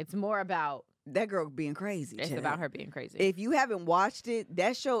 It's more about that girl being crazy. It's child. about her being crazy. If you haven't watched it,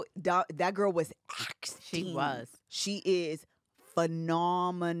 that show, that girl was acting. She was. She is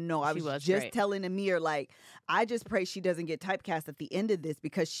phenomenal. I She was was just great. telling Amir, like, I just pray she doesn't get typecast at the end of this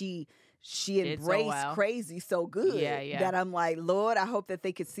because she Did so embraced well. crazy so good Yeah. that I'm like, Lord, I hope that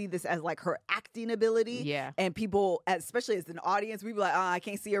they could see this as like her acting ability. Yeah. And people, especially as an audience, we be like, oh, I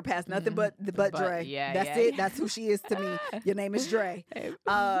can't see her past nothing but Dre. yeah, That's yeah, it. yeah. That's who she is to me. Your name is Dre.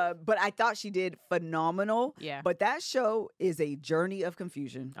 But I thought she did phenomenal. Yeah. But that show is a journey of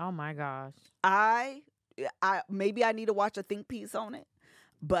confusion. Oh my gosh. I maybe I need to watch a think piece on it,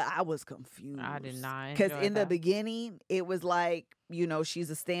 but I was confused. I did not Because enjoy in the that. beginning, it was like, you know, she's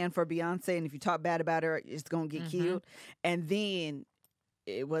a stand for Beyonce, and if you talk bad about her, it's gonna get killed. And then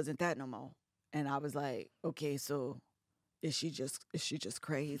it wasn't that no more. And I was like, okay, so is she just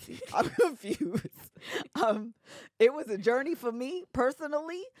crazy? I'm confused. It was a journey for me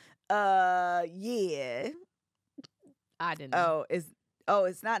personally. Yeah. I didn't know.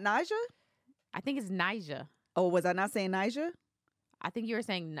 It's not Naija? I think it's Naija. Oh, was I not saying Naija? I think you were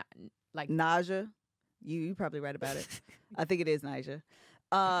saying like Naja. You probably right about it. I think it is Naija.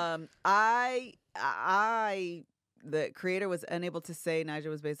 The creator was unable to say Naija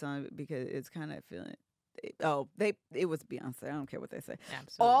was based on it because it's kind of feeling. It was Beyonce. I don't care what they say.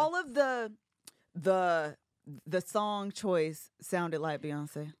 Absolutely. All of the song choice sounded like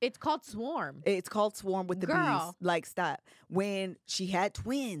Beyonce. It's called Swarm. It's called Swarm with the Girl. bees. Like, stop. When she had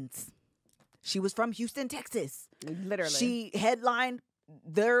twins, she was from Houston, Texas. Literally. She headlined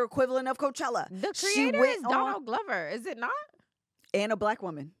their equivalent of Coachella. The She creator went is on- Donald Glover, is it not? And a black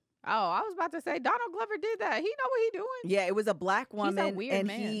woman. Oh, I was about to say Donald Glover did that. He know what he doing. Yeah, it was a black woman, weird and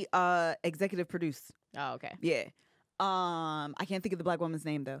man. he executive produced. Oh, okay. Yeah. I can't think of the black woman's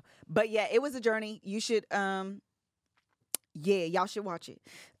name though. But yeah, it was a journey. You should y'all should watch it.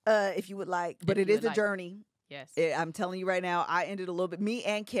 If you would like. But If it you is would a like. journey. Yes. I'm telling you right now, I ended a little bit. Me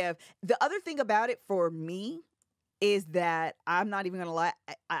and Kev. The other thing about it for me is that I'm not even gonna lie.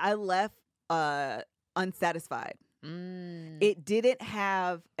 I left unsatisfied. It didn't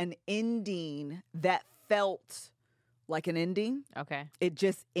have an ending that felt like an ending. Okay. It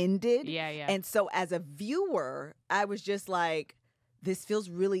just ended. Yeah. And so as a viewer, I was just like, this feels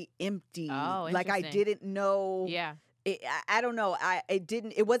really empty. Oh, like I interesting. didn't know. Yeah. I don't know.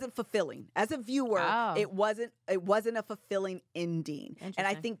 It wasn't fulfilling. As a viewer, Oh. it wasn't a fulfilling ending. And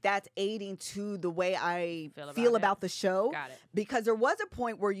I Interesting. think that's aiding to the way I Feel feel about about the show. Got it. Because there was a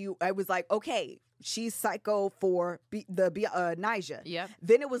point where I was like, okay, she's psycho for Naija. Yep.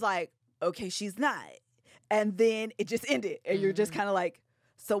 Then it was like, okay, she's not. And then it just ended. And you're just kind of like,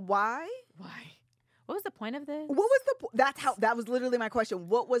 so why? Why? What was the point of this? What was that was literally my question.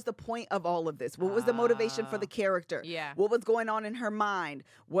 What was the point of all of this? What was the motivation for the character? Yeah. What was going on in her mind?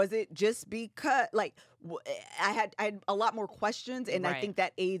 Was it just because like I had a lot more questions, and I Right. think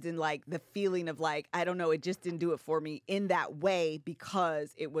that aids in like the feeling of like, I don't know, it just didn't do it for me in that way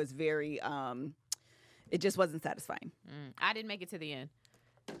because it was very it just wasn't satisfying. I didn't make it to the end.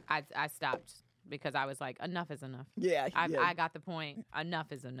 I stopped because I was like, enough is enough. Yeah. I got the point.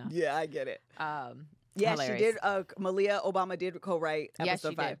 Enough is enough. Yeah, I get it. Yeah, Hilarious. she did. Malia Obama did co-write Yes, episode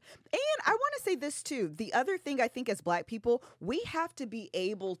she 5. did. And I want to say this too. The other thing I think as Black people, we have to be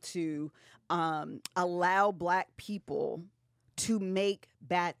able to allow Black people to make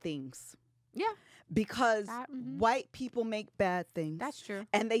bad things. Yeah. Because mhm. white people make bad things. That's true.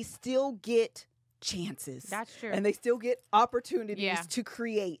 And they still get chances. That's true. And they still get opportunities Yeah. to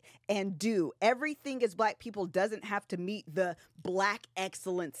create and do. Everything as Black people doesn't have to meet the Black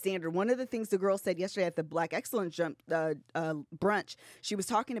excellence standard. One of the things the girl said yesterday at the Black excellence brunch, she was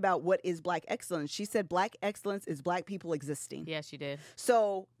talking about what is Black excellence. She said Black excellence is Black people existing. Yeah, she did.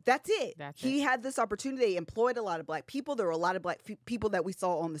 So that's it. He had this opportunity. They employed a lot of Black people. There were a lot of Black people that we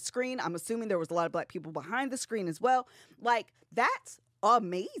saw on the screen. I'm assuming there was a lot of Black people behind the screen as well. Like, that's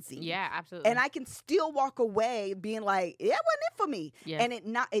amazing. Yeah, absolutely. And I can still walk away being like, that wasn't it for me. Yeah. And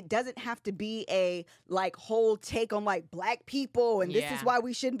it doesn't have to be a like whole take on like Black people and this is Yeah. why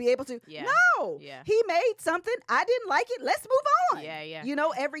we shouldn't be able to. Yeah. No. Yeah. He made something. I didn't like it. Let's move on. Yeah. You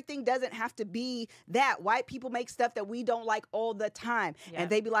know, everything doesn't have to be that. White people make stuff that we don't like all the time. Yeah.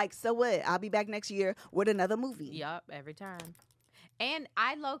 And they be like, so what? I'll be back next year with another movie. Yup, every time. And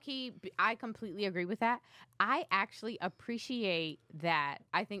I I completely agree with that. I actually appreciate that.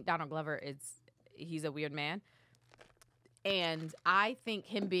 I think Donald Glover he's a weird man. And I think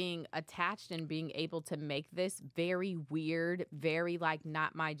him being attached and being able to make this very weird, very like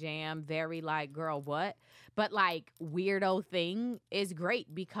not my jam, very like girl what, but like weirdo thing is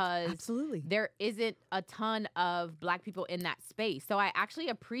great because Absolutely. there isn't a ton of Black people in that space. So I actually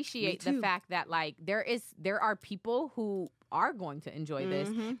appreciate the too. fact that like there are people who are going to enjoy this.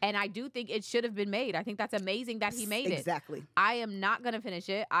 And I do think it should have been made. I think that's amazing that he made it. Exactly. I am not going to finish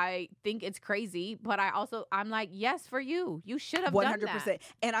it. I think it's crazy, but I'm like, yes, for you. You should have 100%. Done that.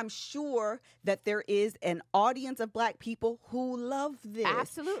 And I'm sure that there is an audience of Black people who love this.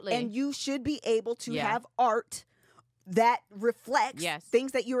 Absolutely. And you should be able to have art that reflects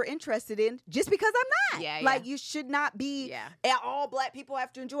things that you're interested in just because I'm not. Like, you should not be all Black people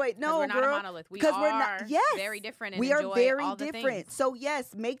have to enjoy it. No, we're not girl, a monolith. We're not very different and we are very all the different. Things. So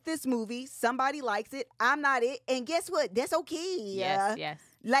yes, make this movie. Somebody likes it. I'm not it. And guess what? That's okay. Yes.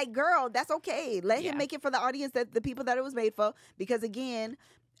 Like, girl, that's okay. Let him make it for the audience, that the people that it was made for. Because again,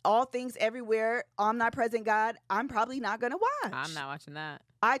 all things everywhere, omnipresent God, I'm probably not going to watch. I'm not watching that.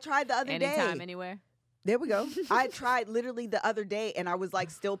 I tried the other day. Anytime, anywhere. There we go. I tried literally the other day, and I was like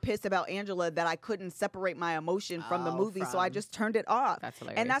still pissed about Angela that I couldn't separate my emotion from the movie, so I just turned it off. That's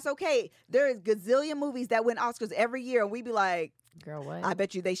hilarious. And that's okay. There is gazillion movies that win Oscars every year, and we be like, girl, what? I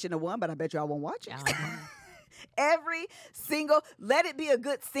bet you they shouldn't have won, but I bet you I won't watch it. Every single, let it be a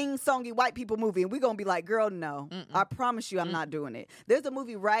good sing-songy white people movie, and we're going to be like, girl, no. I promise you I'm not doing it. There's a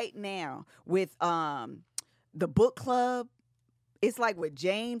movie right now with the Book Club. It's like with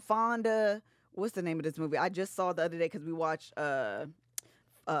Jane Fonda. What's the name of this movie? I just saw the other day because we watched John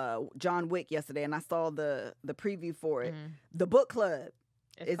Wick yesterday, and I saw the preview for it. The Book Club.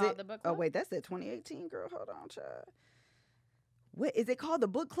 It's called The Book Club? Oh, wait, that's it. 2018, girl. Hold on, child. What is it called? The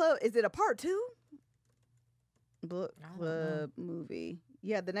Book Club? Is it a part 2? Book Club movie.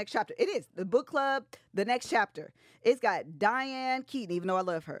 Yeah, the next chapter. It is. The Book Club, the next chapter. It's got Diane Keaton, even though I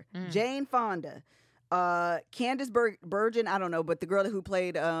love her. Jane Fonda. Candace Bergen, I don't know, but the girl who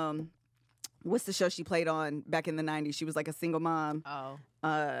played... what's the show she played on back in the 90s? She was like a single mom. Oh.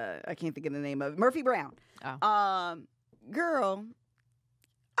 I can't think of the name of it. Murphy Brown. Oh. Girl,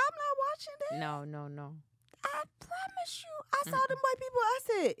 I'm not watching that. No. I promise you. I saw them white people. I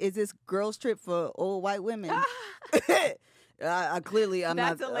said, is this girls' trip for old white women? Clearly, I'm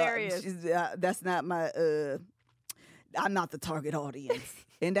not. That's hilarious. That's not my... I'm not the target audience.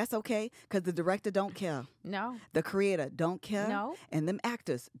 And that's okay, because the director don't care. No. The creator don't care. No. And them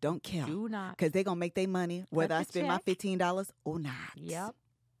actors don't care. Do not. Because they're going to make their money, whether I spend my $15 or not. Yep.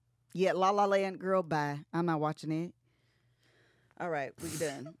 Yeah, La La Land, girl, bye. I'm not watching it. All right, we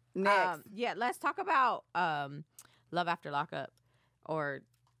done. Next. Let's talk about Love After Lockup. Oh,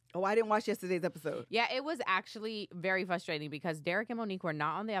 I didn't watch yesterday's episode. Yeah, it was actually very frustrating because Derek and Monique were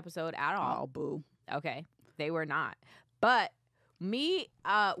not on the episode at all. Oh, boo. Okay, they were not. But... we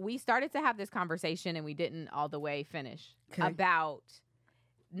started to have this conversation and we didn't all the way finish about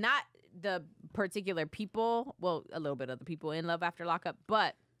not the particular people, well, a little bit of the people in Love After Lockup,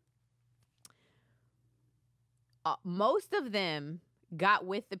 but most of them got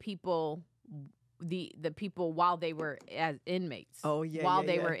with the people, the people while they were as inmates. Oh, yeah. While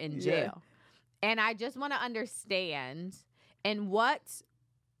they were in jail. And I just want to understand in what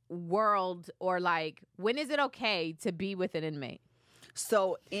world or like, when is it okay to be with an inmate?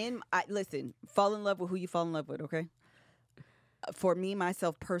 So listen, fall in love with who you fall in love with, okay? For me,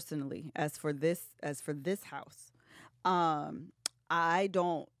 myself personally, as for this house,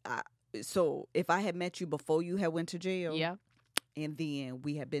 so if I had met you before you had went to jail, and then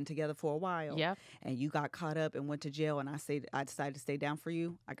we had been together for a while, and you got caught up and went to jail, and I decided to stay down for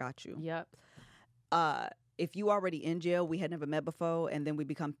you, I got you. If you already in jail, we had never met before, and then we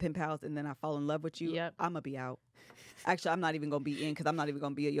become pen pals, and then I fall in love with you, I'm gonna be out. Actually, I'm not even gonna be in because I'm not even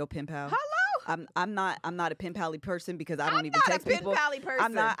gonna be your pen pal. Hello. I'm not a pen pally person because I don't even text people. I'm not a pen pally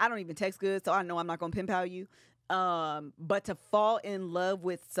person. I don't even text good, so I know I'm not gonna pen pal you. But to fall in love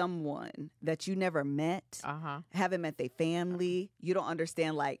with someone that you never met, haven't met their family, you don't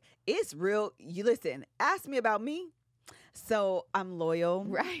understand. Like, it's real. You listen. Ask me about me. So I'm loyal.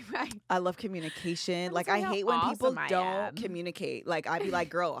 Right. I love communication. Like, I hate when people don't communicate. Like, I'd be like,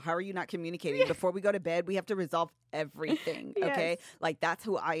 girl, how are you not communicating? Before we go to bed, we have to resolve everything. Okay. Like, that's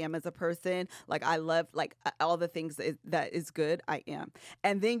who I am as a person. Like, I love like all the things that is good. I am.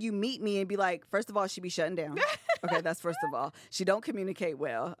 And then you meet me and be like, first of all, she be shutting down. Okay. That's first of all. She don't communicate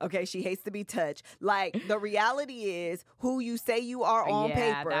well. Okay. She hates to be touched. Like, the reality is who you say you are on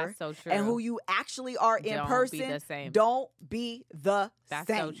paper that's so true. and who you actually are in person. Be the same. Don't be the That's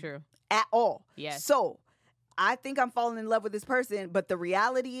same. so true. At all. Yes. So I think I'm falling in love with this person, but the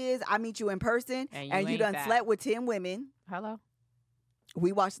reality is I meet you in person and you done slept with 10 women. Hello.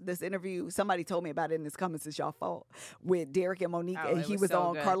 We watched this interview. Somebody told me about it in this comments. It's y'all fault. With Derek and Monique, and he was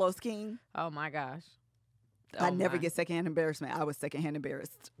on Carlos King. Oh my gosh. I never get secondhand embarrassment. I was secondhand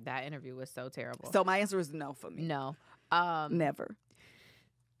embarrassed. That interview was so terrible. So my answer is no for me. No. Never.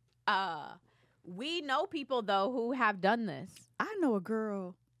 We know people though who have done this I know a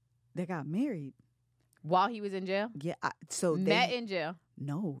girl that got married. while he was in jail. Yeah, so Met in jail.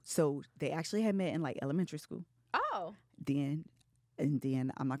 no, so they actually had met in like elementary school. Oh, Then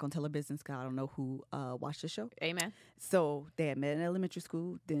I'm not gonna tell her business because I don't know who watched the show. amen. So they had met in elementary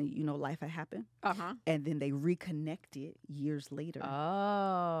school. Then life had happened, and then they reconnected years later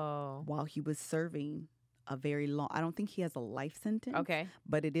Oh, while he was serving a very long. I don't think he has a life sentence. okay.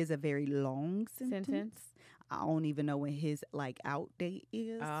 But it is a very long sentence. I don't even know when his like out date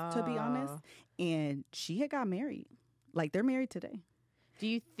is, to be honest. Oh. And she had got married. Like they're married today. Do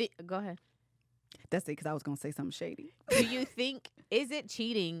you think? Go ahead. That's it, because I was gonna say something shady. Do you think is it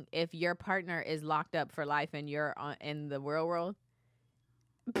cheating if your partner is locked up for life and you're in the real world?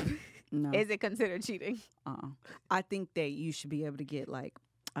 No. Is it considered cheating? I think that you should be able to get like,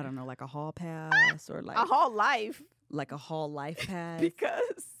 I don't know, like a hall pass or like A whole life like a hall life pass.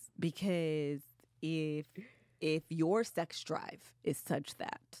 because Because if your sex drive is such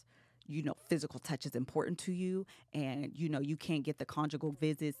that physical touch is important to you, and you can't get the conjugal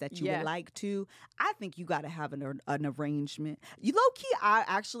visits that you would like to, I think you got to have an arrangement. You low key, I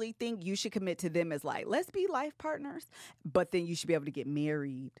actually think you should commit to them as like, let's be life partners, but then you should be able to get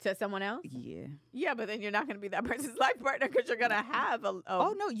married to someone else. Yeah, But then you're not going to be that person's life partner because you're going to have a.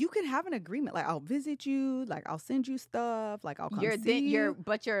 Oh no, you can have an agreement. Like, I'll visit you. Like, I'll send you stuff. Like, I'll come see you.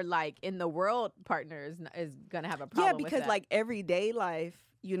 But you're like in the world partner is going to have a problem. Yeah, because with that. like everyday life,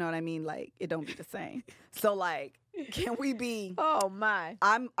 you know what I mean? Like, it don't be the same. So like, can we be? Oh my!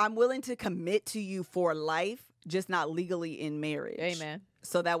 I'm willing to commit to you for life, just not legally in marriage. Amen.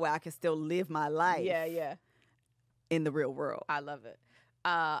 So that way I can still live my life. Yeah. In the real world. I love it.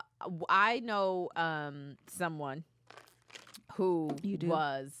 I know someone who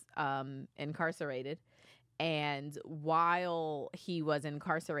was incarcerated, and while he was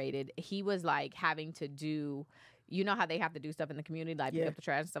incarcerated, he was like having to do. You know how they have to do stuff in the community, like pick up the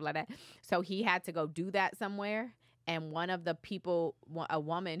trash and stuff like that. So he had to go do that somewhere. And one of the people, a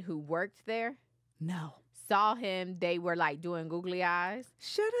woman who worked there, saw him. They were like doing googly eyes.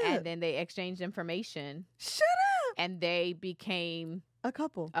 Shut up. And then they exchanged information. Shut up. And they became a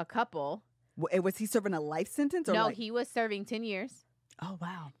couple. Was he serving a life sentence? Or no, he was serving 10 years. Oh,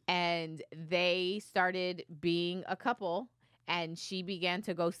 wow. And they started being a couple. And she began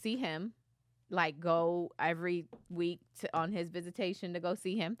to go see him. Like, go every week on his visitation to go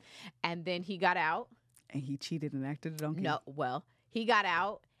see him. And then he got out. And he cheated and acted a donkey? No, well, he got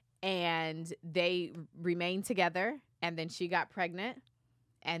out and they remained together. And then she got pregnant.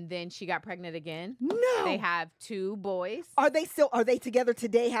 And then she got pregnant again. No. They have 2 boys. Are they together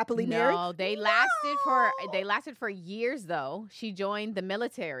today, happily married? No, they lasted for years though. She joined the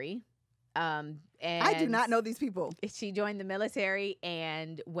military. And I do not know these people. She joined the military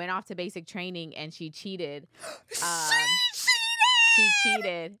and went off to basic training, and she cheated. She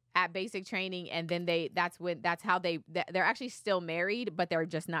cheated at basic training, and then that's how they're actually still married, but they're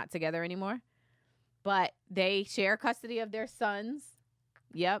just not together anymore. But they share custody of their sons.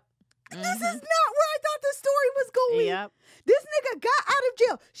 Yep. This is not where I thought the story was going. Yep. This nigga got out of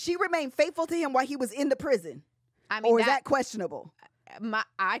jail. She remained faithful to him while he was in the prison. I mean, or is that questionable?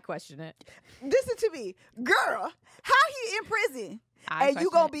 I question it. Listen to me, girl. How he in prison and you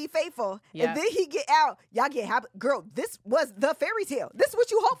gonna be faithful, and then he get out? Y'all get happy, girl. This was the fairy tale. This is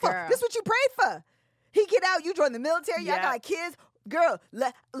what you hope for. This is what you prayed for. He get out. You join the military. Y'all got kids. Girl,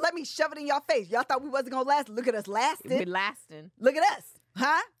 let me shove it in y'all face. Y'all thought we wasn't gonna last. Look at us lasting. We're lasting. Look at us,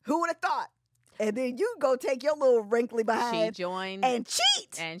 huh? Who would have thought? And then you go take your little wrinkly behind. She joined and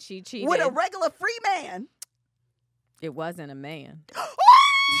cheat. And she cheated with a regular free man. It wasn't a man.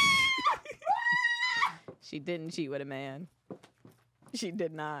 She didn't cheat with a man. She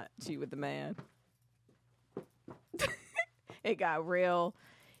did not cheat with a man. It got real.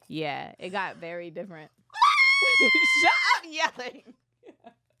 Yeah, it got very different. Shut up yelling.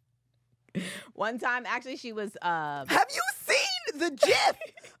 One time, actually, she was... Have you seen the gif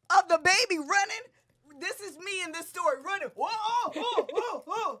of the baby running? This is me in this story running.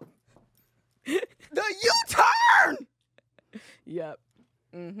 Whoa. The U-turn! Yep.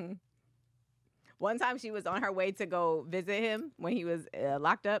 Mm-hmm. One time she was on her way to go visit him when he was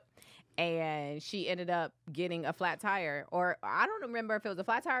locked up, and she ended up getting a flat tire. Or I don't remember if it was a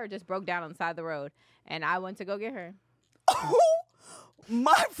flat tire or just broke down on the side of the road. And I went to go get her. Oh,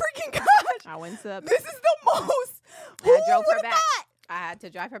 my freaking gosh. I went to... This is the most... I drove her back. Thought? I had to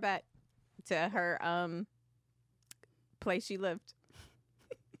drive her back to her place she lived.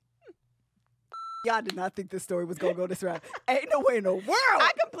 Y'all did not think this story was going to go this route. Ain't no way in the world. I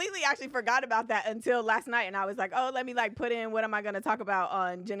completely actually forgot about that until last night. And I was like, oh, let me like put in what am I going to talk about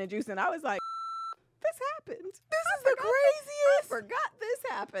on Gin and Juice. And I was like,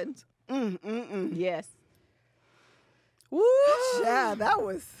 happened. Yes. Yes. Woo, child, that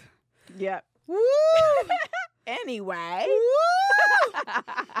was. Yep. Woo. Anyway. Woo.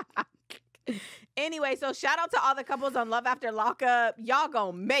 Anyway, so shout out to all the couples on Love After Lockup. Y'all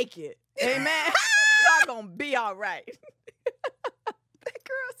gonna make it. Amen. Y'all gonna be all right. That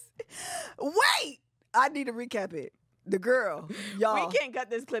girl. Wait. I need to recap it. The girl, y'all. We can't cut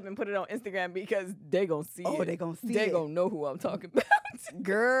this clip and put it on Instagram because they gonna see it. Oh, they gonna see They it. gonna know who I'm talking about.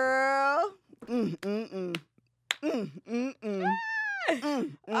 Girl.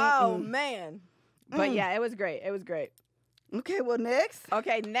 Oh, man. But yeah, it was great. It was great. Okay, well, next.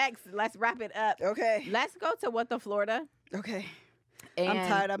 Okay, next, let's wrap it up. Okay. Let's go to What the Florida. Okay. And I'm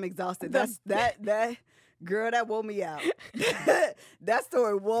tired. I'm exhausted. That girl, that wore me out. That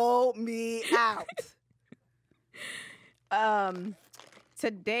story wore me out.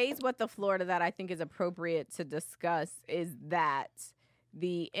 Today's What the Florida that I think is appropriate to discuss is that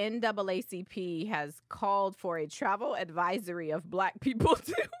the NAACP has called for a travel advisory of Black people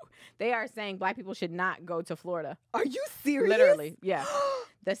too. They are saying Black people should not go to Florida. Are you serious? Literally, yeah.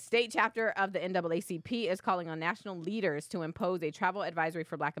 The state chapter of the NAACP is calling on national leaders to impose a travel advisory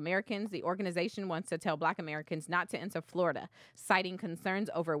for Black Americans. The organization wants to tell Black Americans not to enter Florida, citing concerns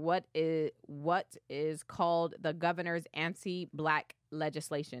over what is called the governor's anti-Black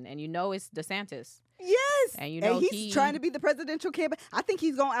legislation. And you know it's DeSantis. Yes. And you know he's trying to be the presidential campaign. I think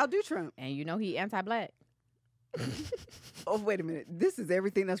he's going to outdo Trump. And you know he anti-Black. Oh, wait a minute. This is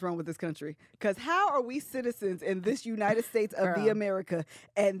everything that's wrong with this country. Because how are we citizens in this United States of the America,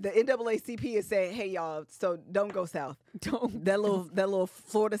 and the NAACP is saying, hey, y'all, so don't go south. Don't. That little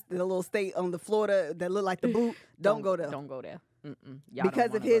Florida, the little state on the Florida that look like the boot, don't go there. Don't go there. Y'all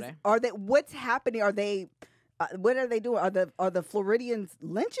because of his, what's happening? What are they doing? Are the Floridians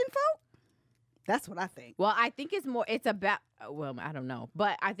lynching folk? That's what I think. Well, I think it's about, well, I don't know,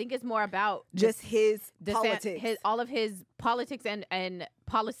 but I think it's more about just his politics. All of his politics and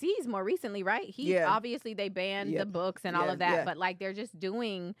policies more recently, right? Obviously they banned the books and all of that, but like they're just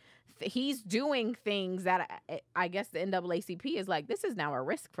he's doing things that I guess the NAACP is like, this is now a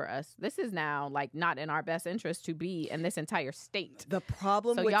risk for us. This is now like not in our best interest to be in this entire state. The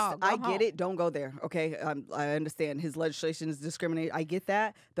problem so with, I home. get it, don't go there, okay? I understand his legislation is discriminating. I get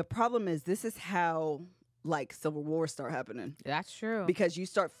that. The problem is this is how like civil wars start happening. That's true. Because you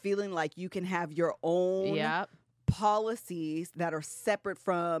start feeling like you can have your own policies that are separate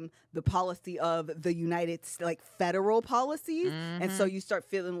from the policy of the United States, like federal policies. And so you start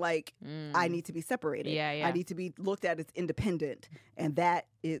feeling like I need to be separated. I need to be looked at as independent. And that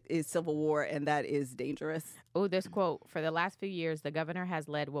is civil war, and that is dangerous. Oh, this quote: for the last few years, the governor has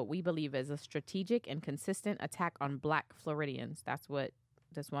led what we believe is a strategic and consistent attack on Black Floridians. That's what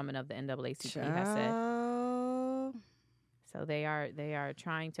this woman of the NAACP has said. So they are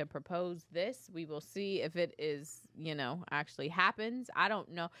trying to propose this. We will see if it is, actually happens. I don't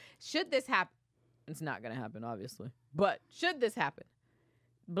know. Should this happen? It's not going to happen, obviously. But should this happen?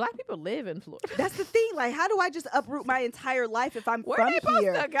 Black people live in Florida. That's the thing. Like, how do I just uproot my entire life if I'm from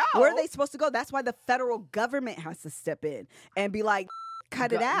here? To go? Where are they supposed to go? That's why the federal government has to step in and be like,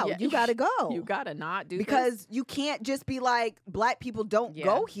 cut it out. Yeah. You got to go. You got to not do because this. You can't just be like, Black people don't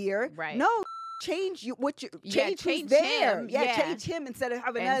go here. Right. No. Change change who's there. Him. Change him instead of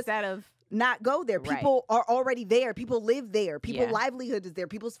having us of not go there. People are already there. People live there. People's livelihood is there.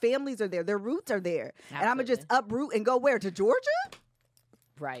 People's families are there. Their roots are there. Absolutely. And I'm gonna just uproot and go where? To Georgia?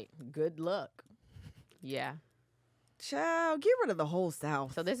 Right. Good luck. Yeah. Child, get rid of the whole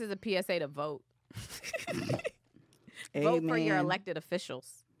South. So this is a PSA to vote. Vote for your elected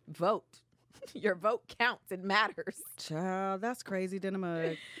officials. Vote. Your vote counts. It matters. Child, that's crazy,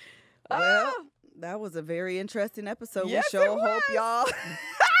 Dynamite. Well, that was a very interesting episode. Yes, we sure hope y'all.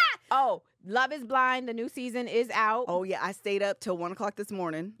 Oh, Love is Blind. The new season is out. Oh, yeah. I stayed up till 1 o'clock this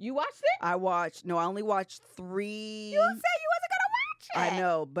morning. You watched it? I only watched 3. You said you wasn't going to watch it. I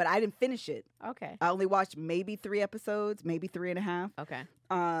know, but I didn't finish it. Okay. I only watched maybe 3 episodes, maybe 3.5. Okay.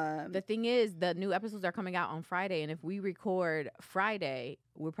 The thing is, the new episodes are coming out on Friday, and if we record Friday,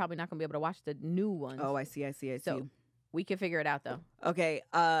 we're probably not going to be able to watch the new ones. Oh, I see. So we can figure it out, though. Okay.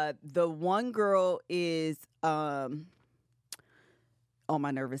 The one girl is on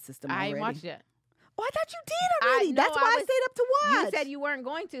my nervous system already. I ain't watched it. Oh, I thought you did already. That's why I stayed up to watch. You said you weren't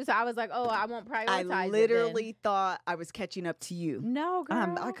going to, so I was like, oh, I won't prioritize it. I literally thought I was catching up to you. No,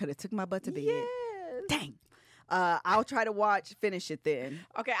 girl. I could have took my butt to bed. Yes. Dang. I'll try to finish it then.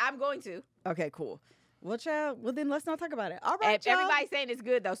 Okay, I'm going to. Okay, cool. Well, child, then let's not talk about it. All right, y'all. Everybody's saying it's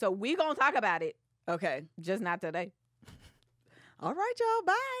good, though, so we going to talk about it. Okay. Just not today. All right, y'all.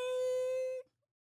 Bye.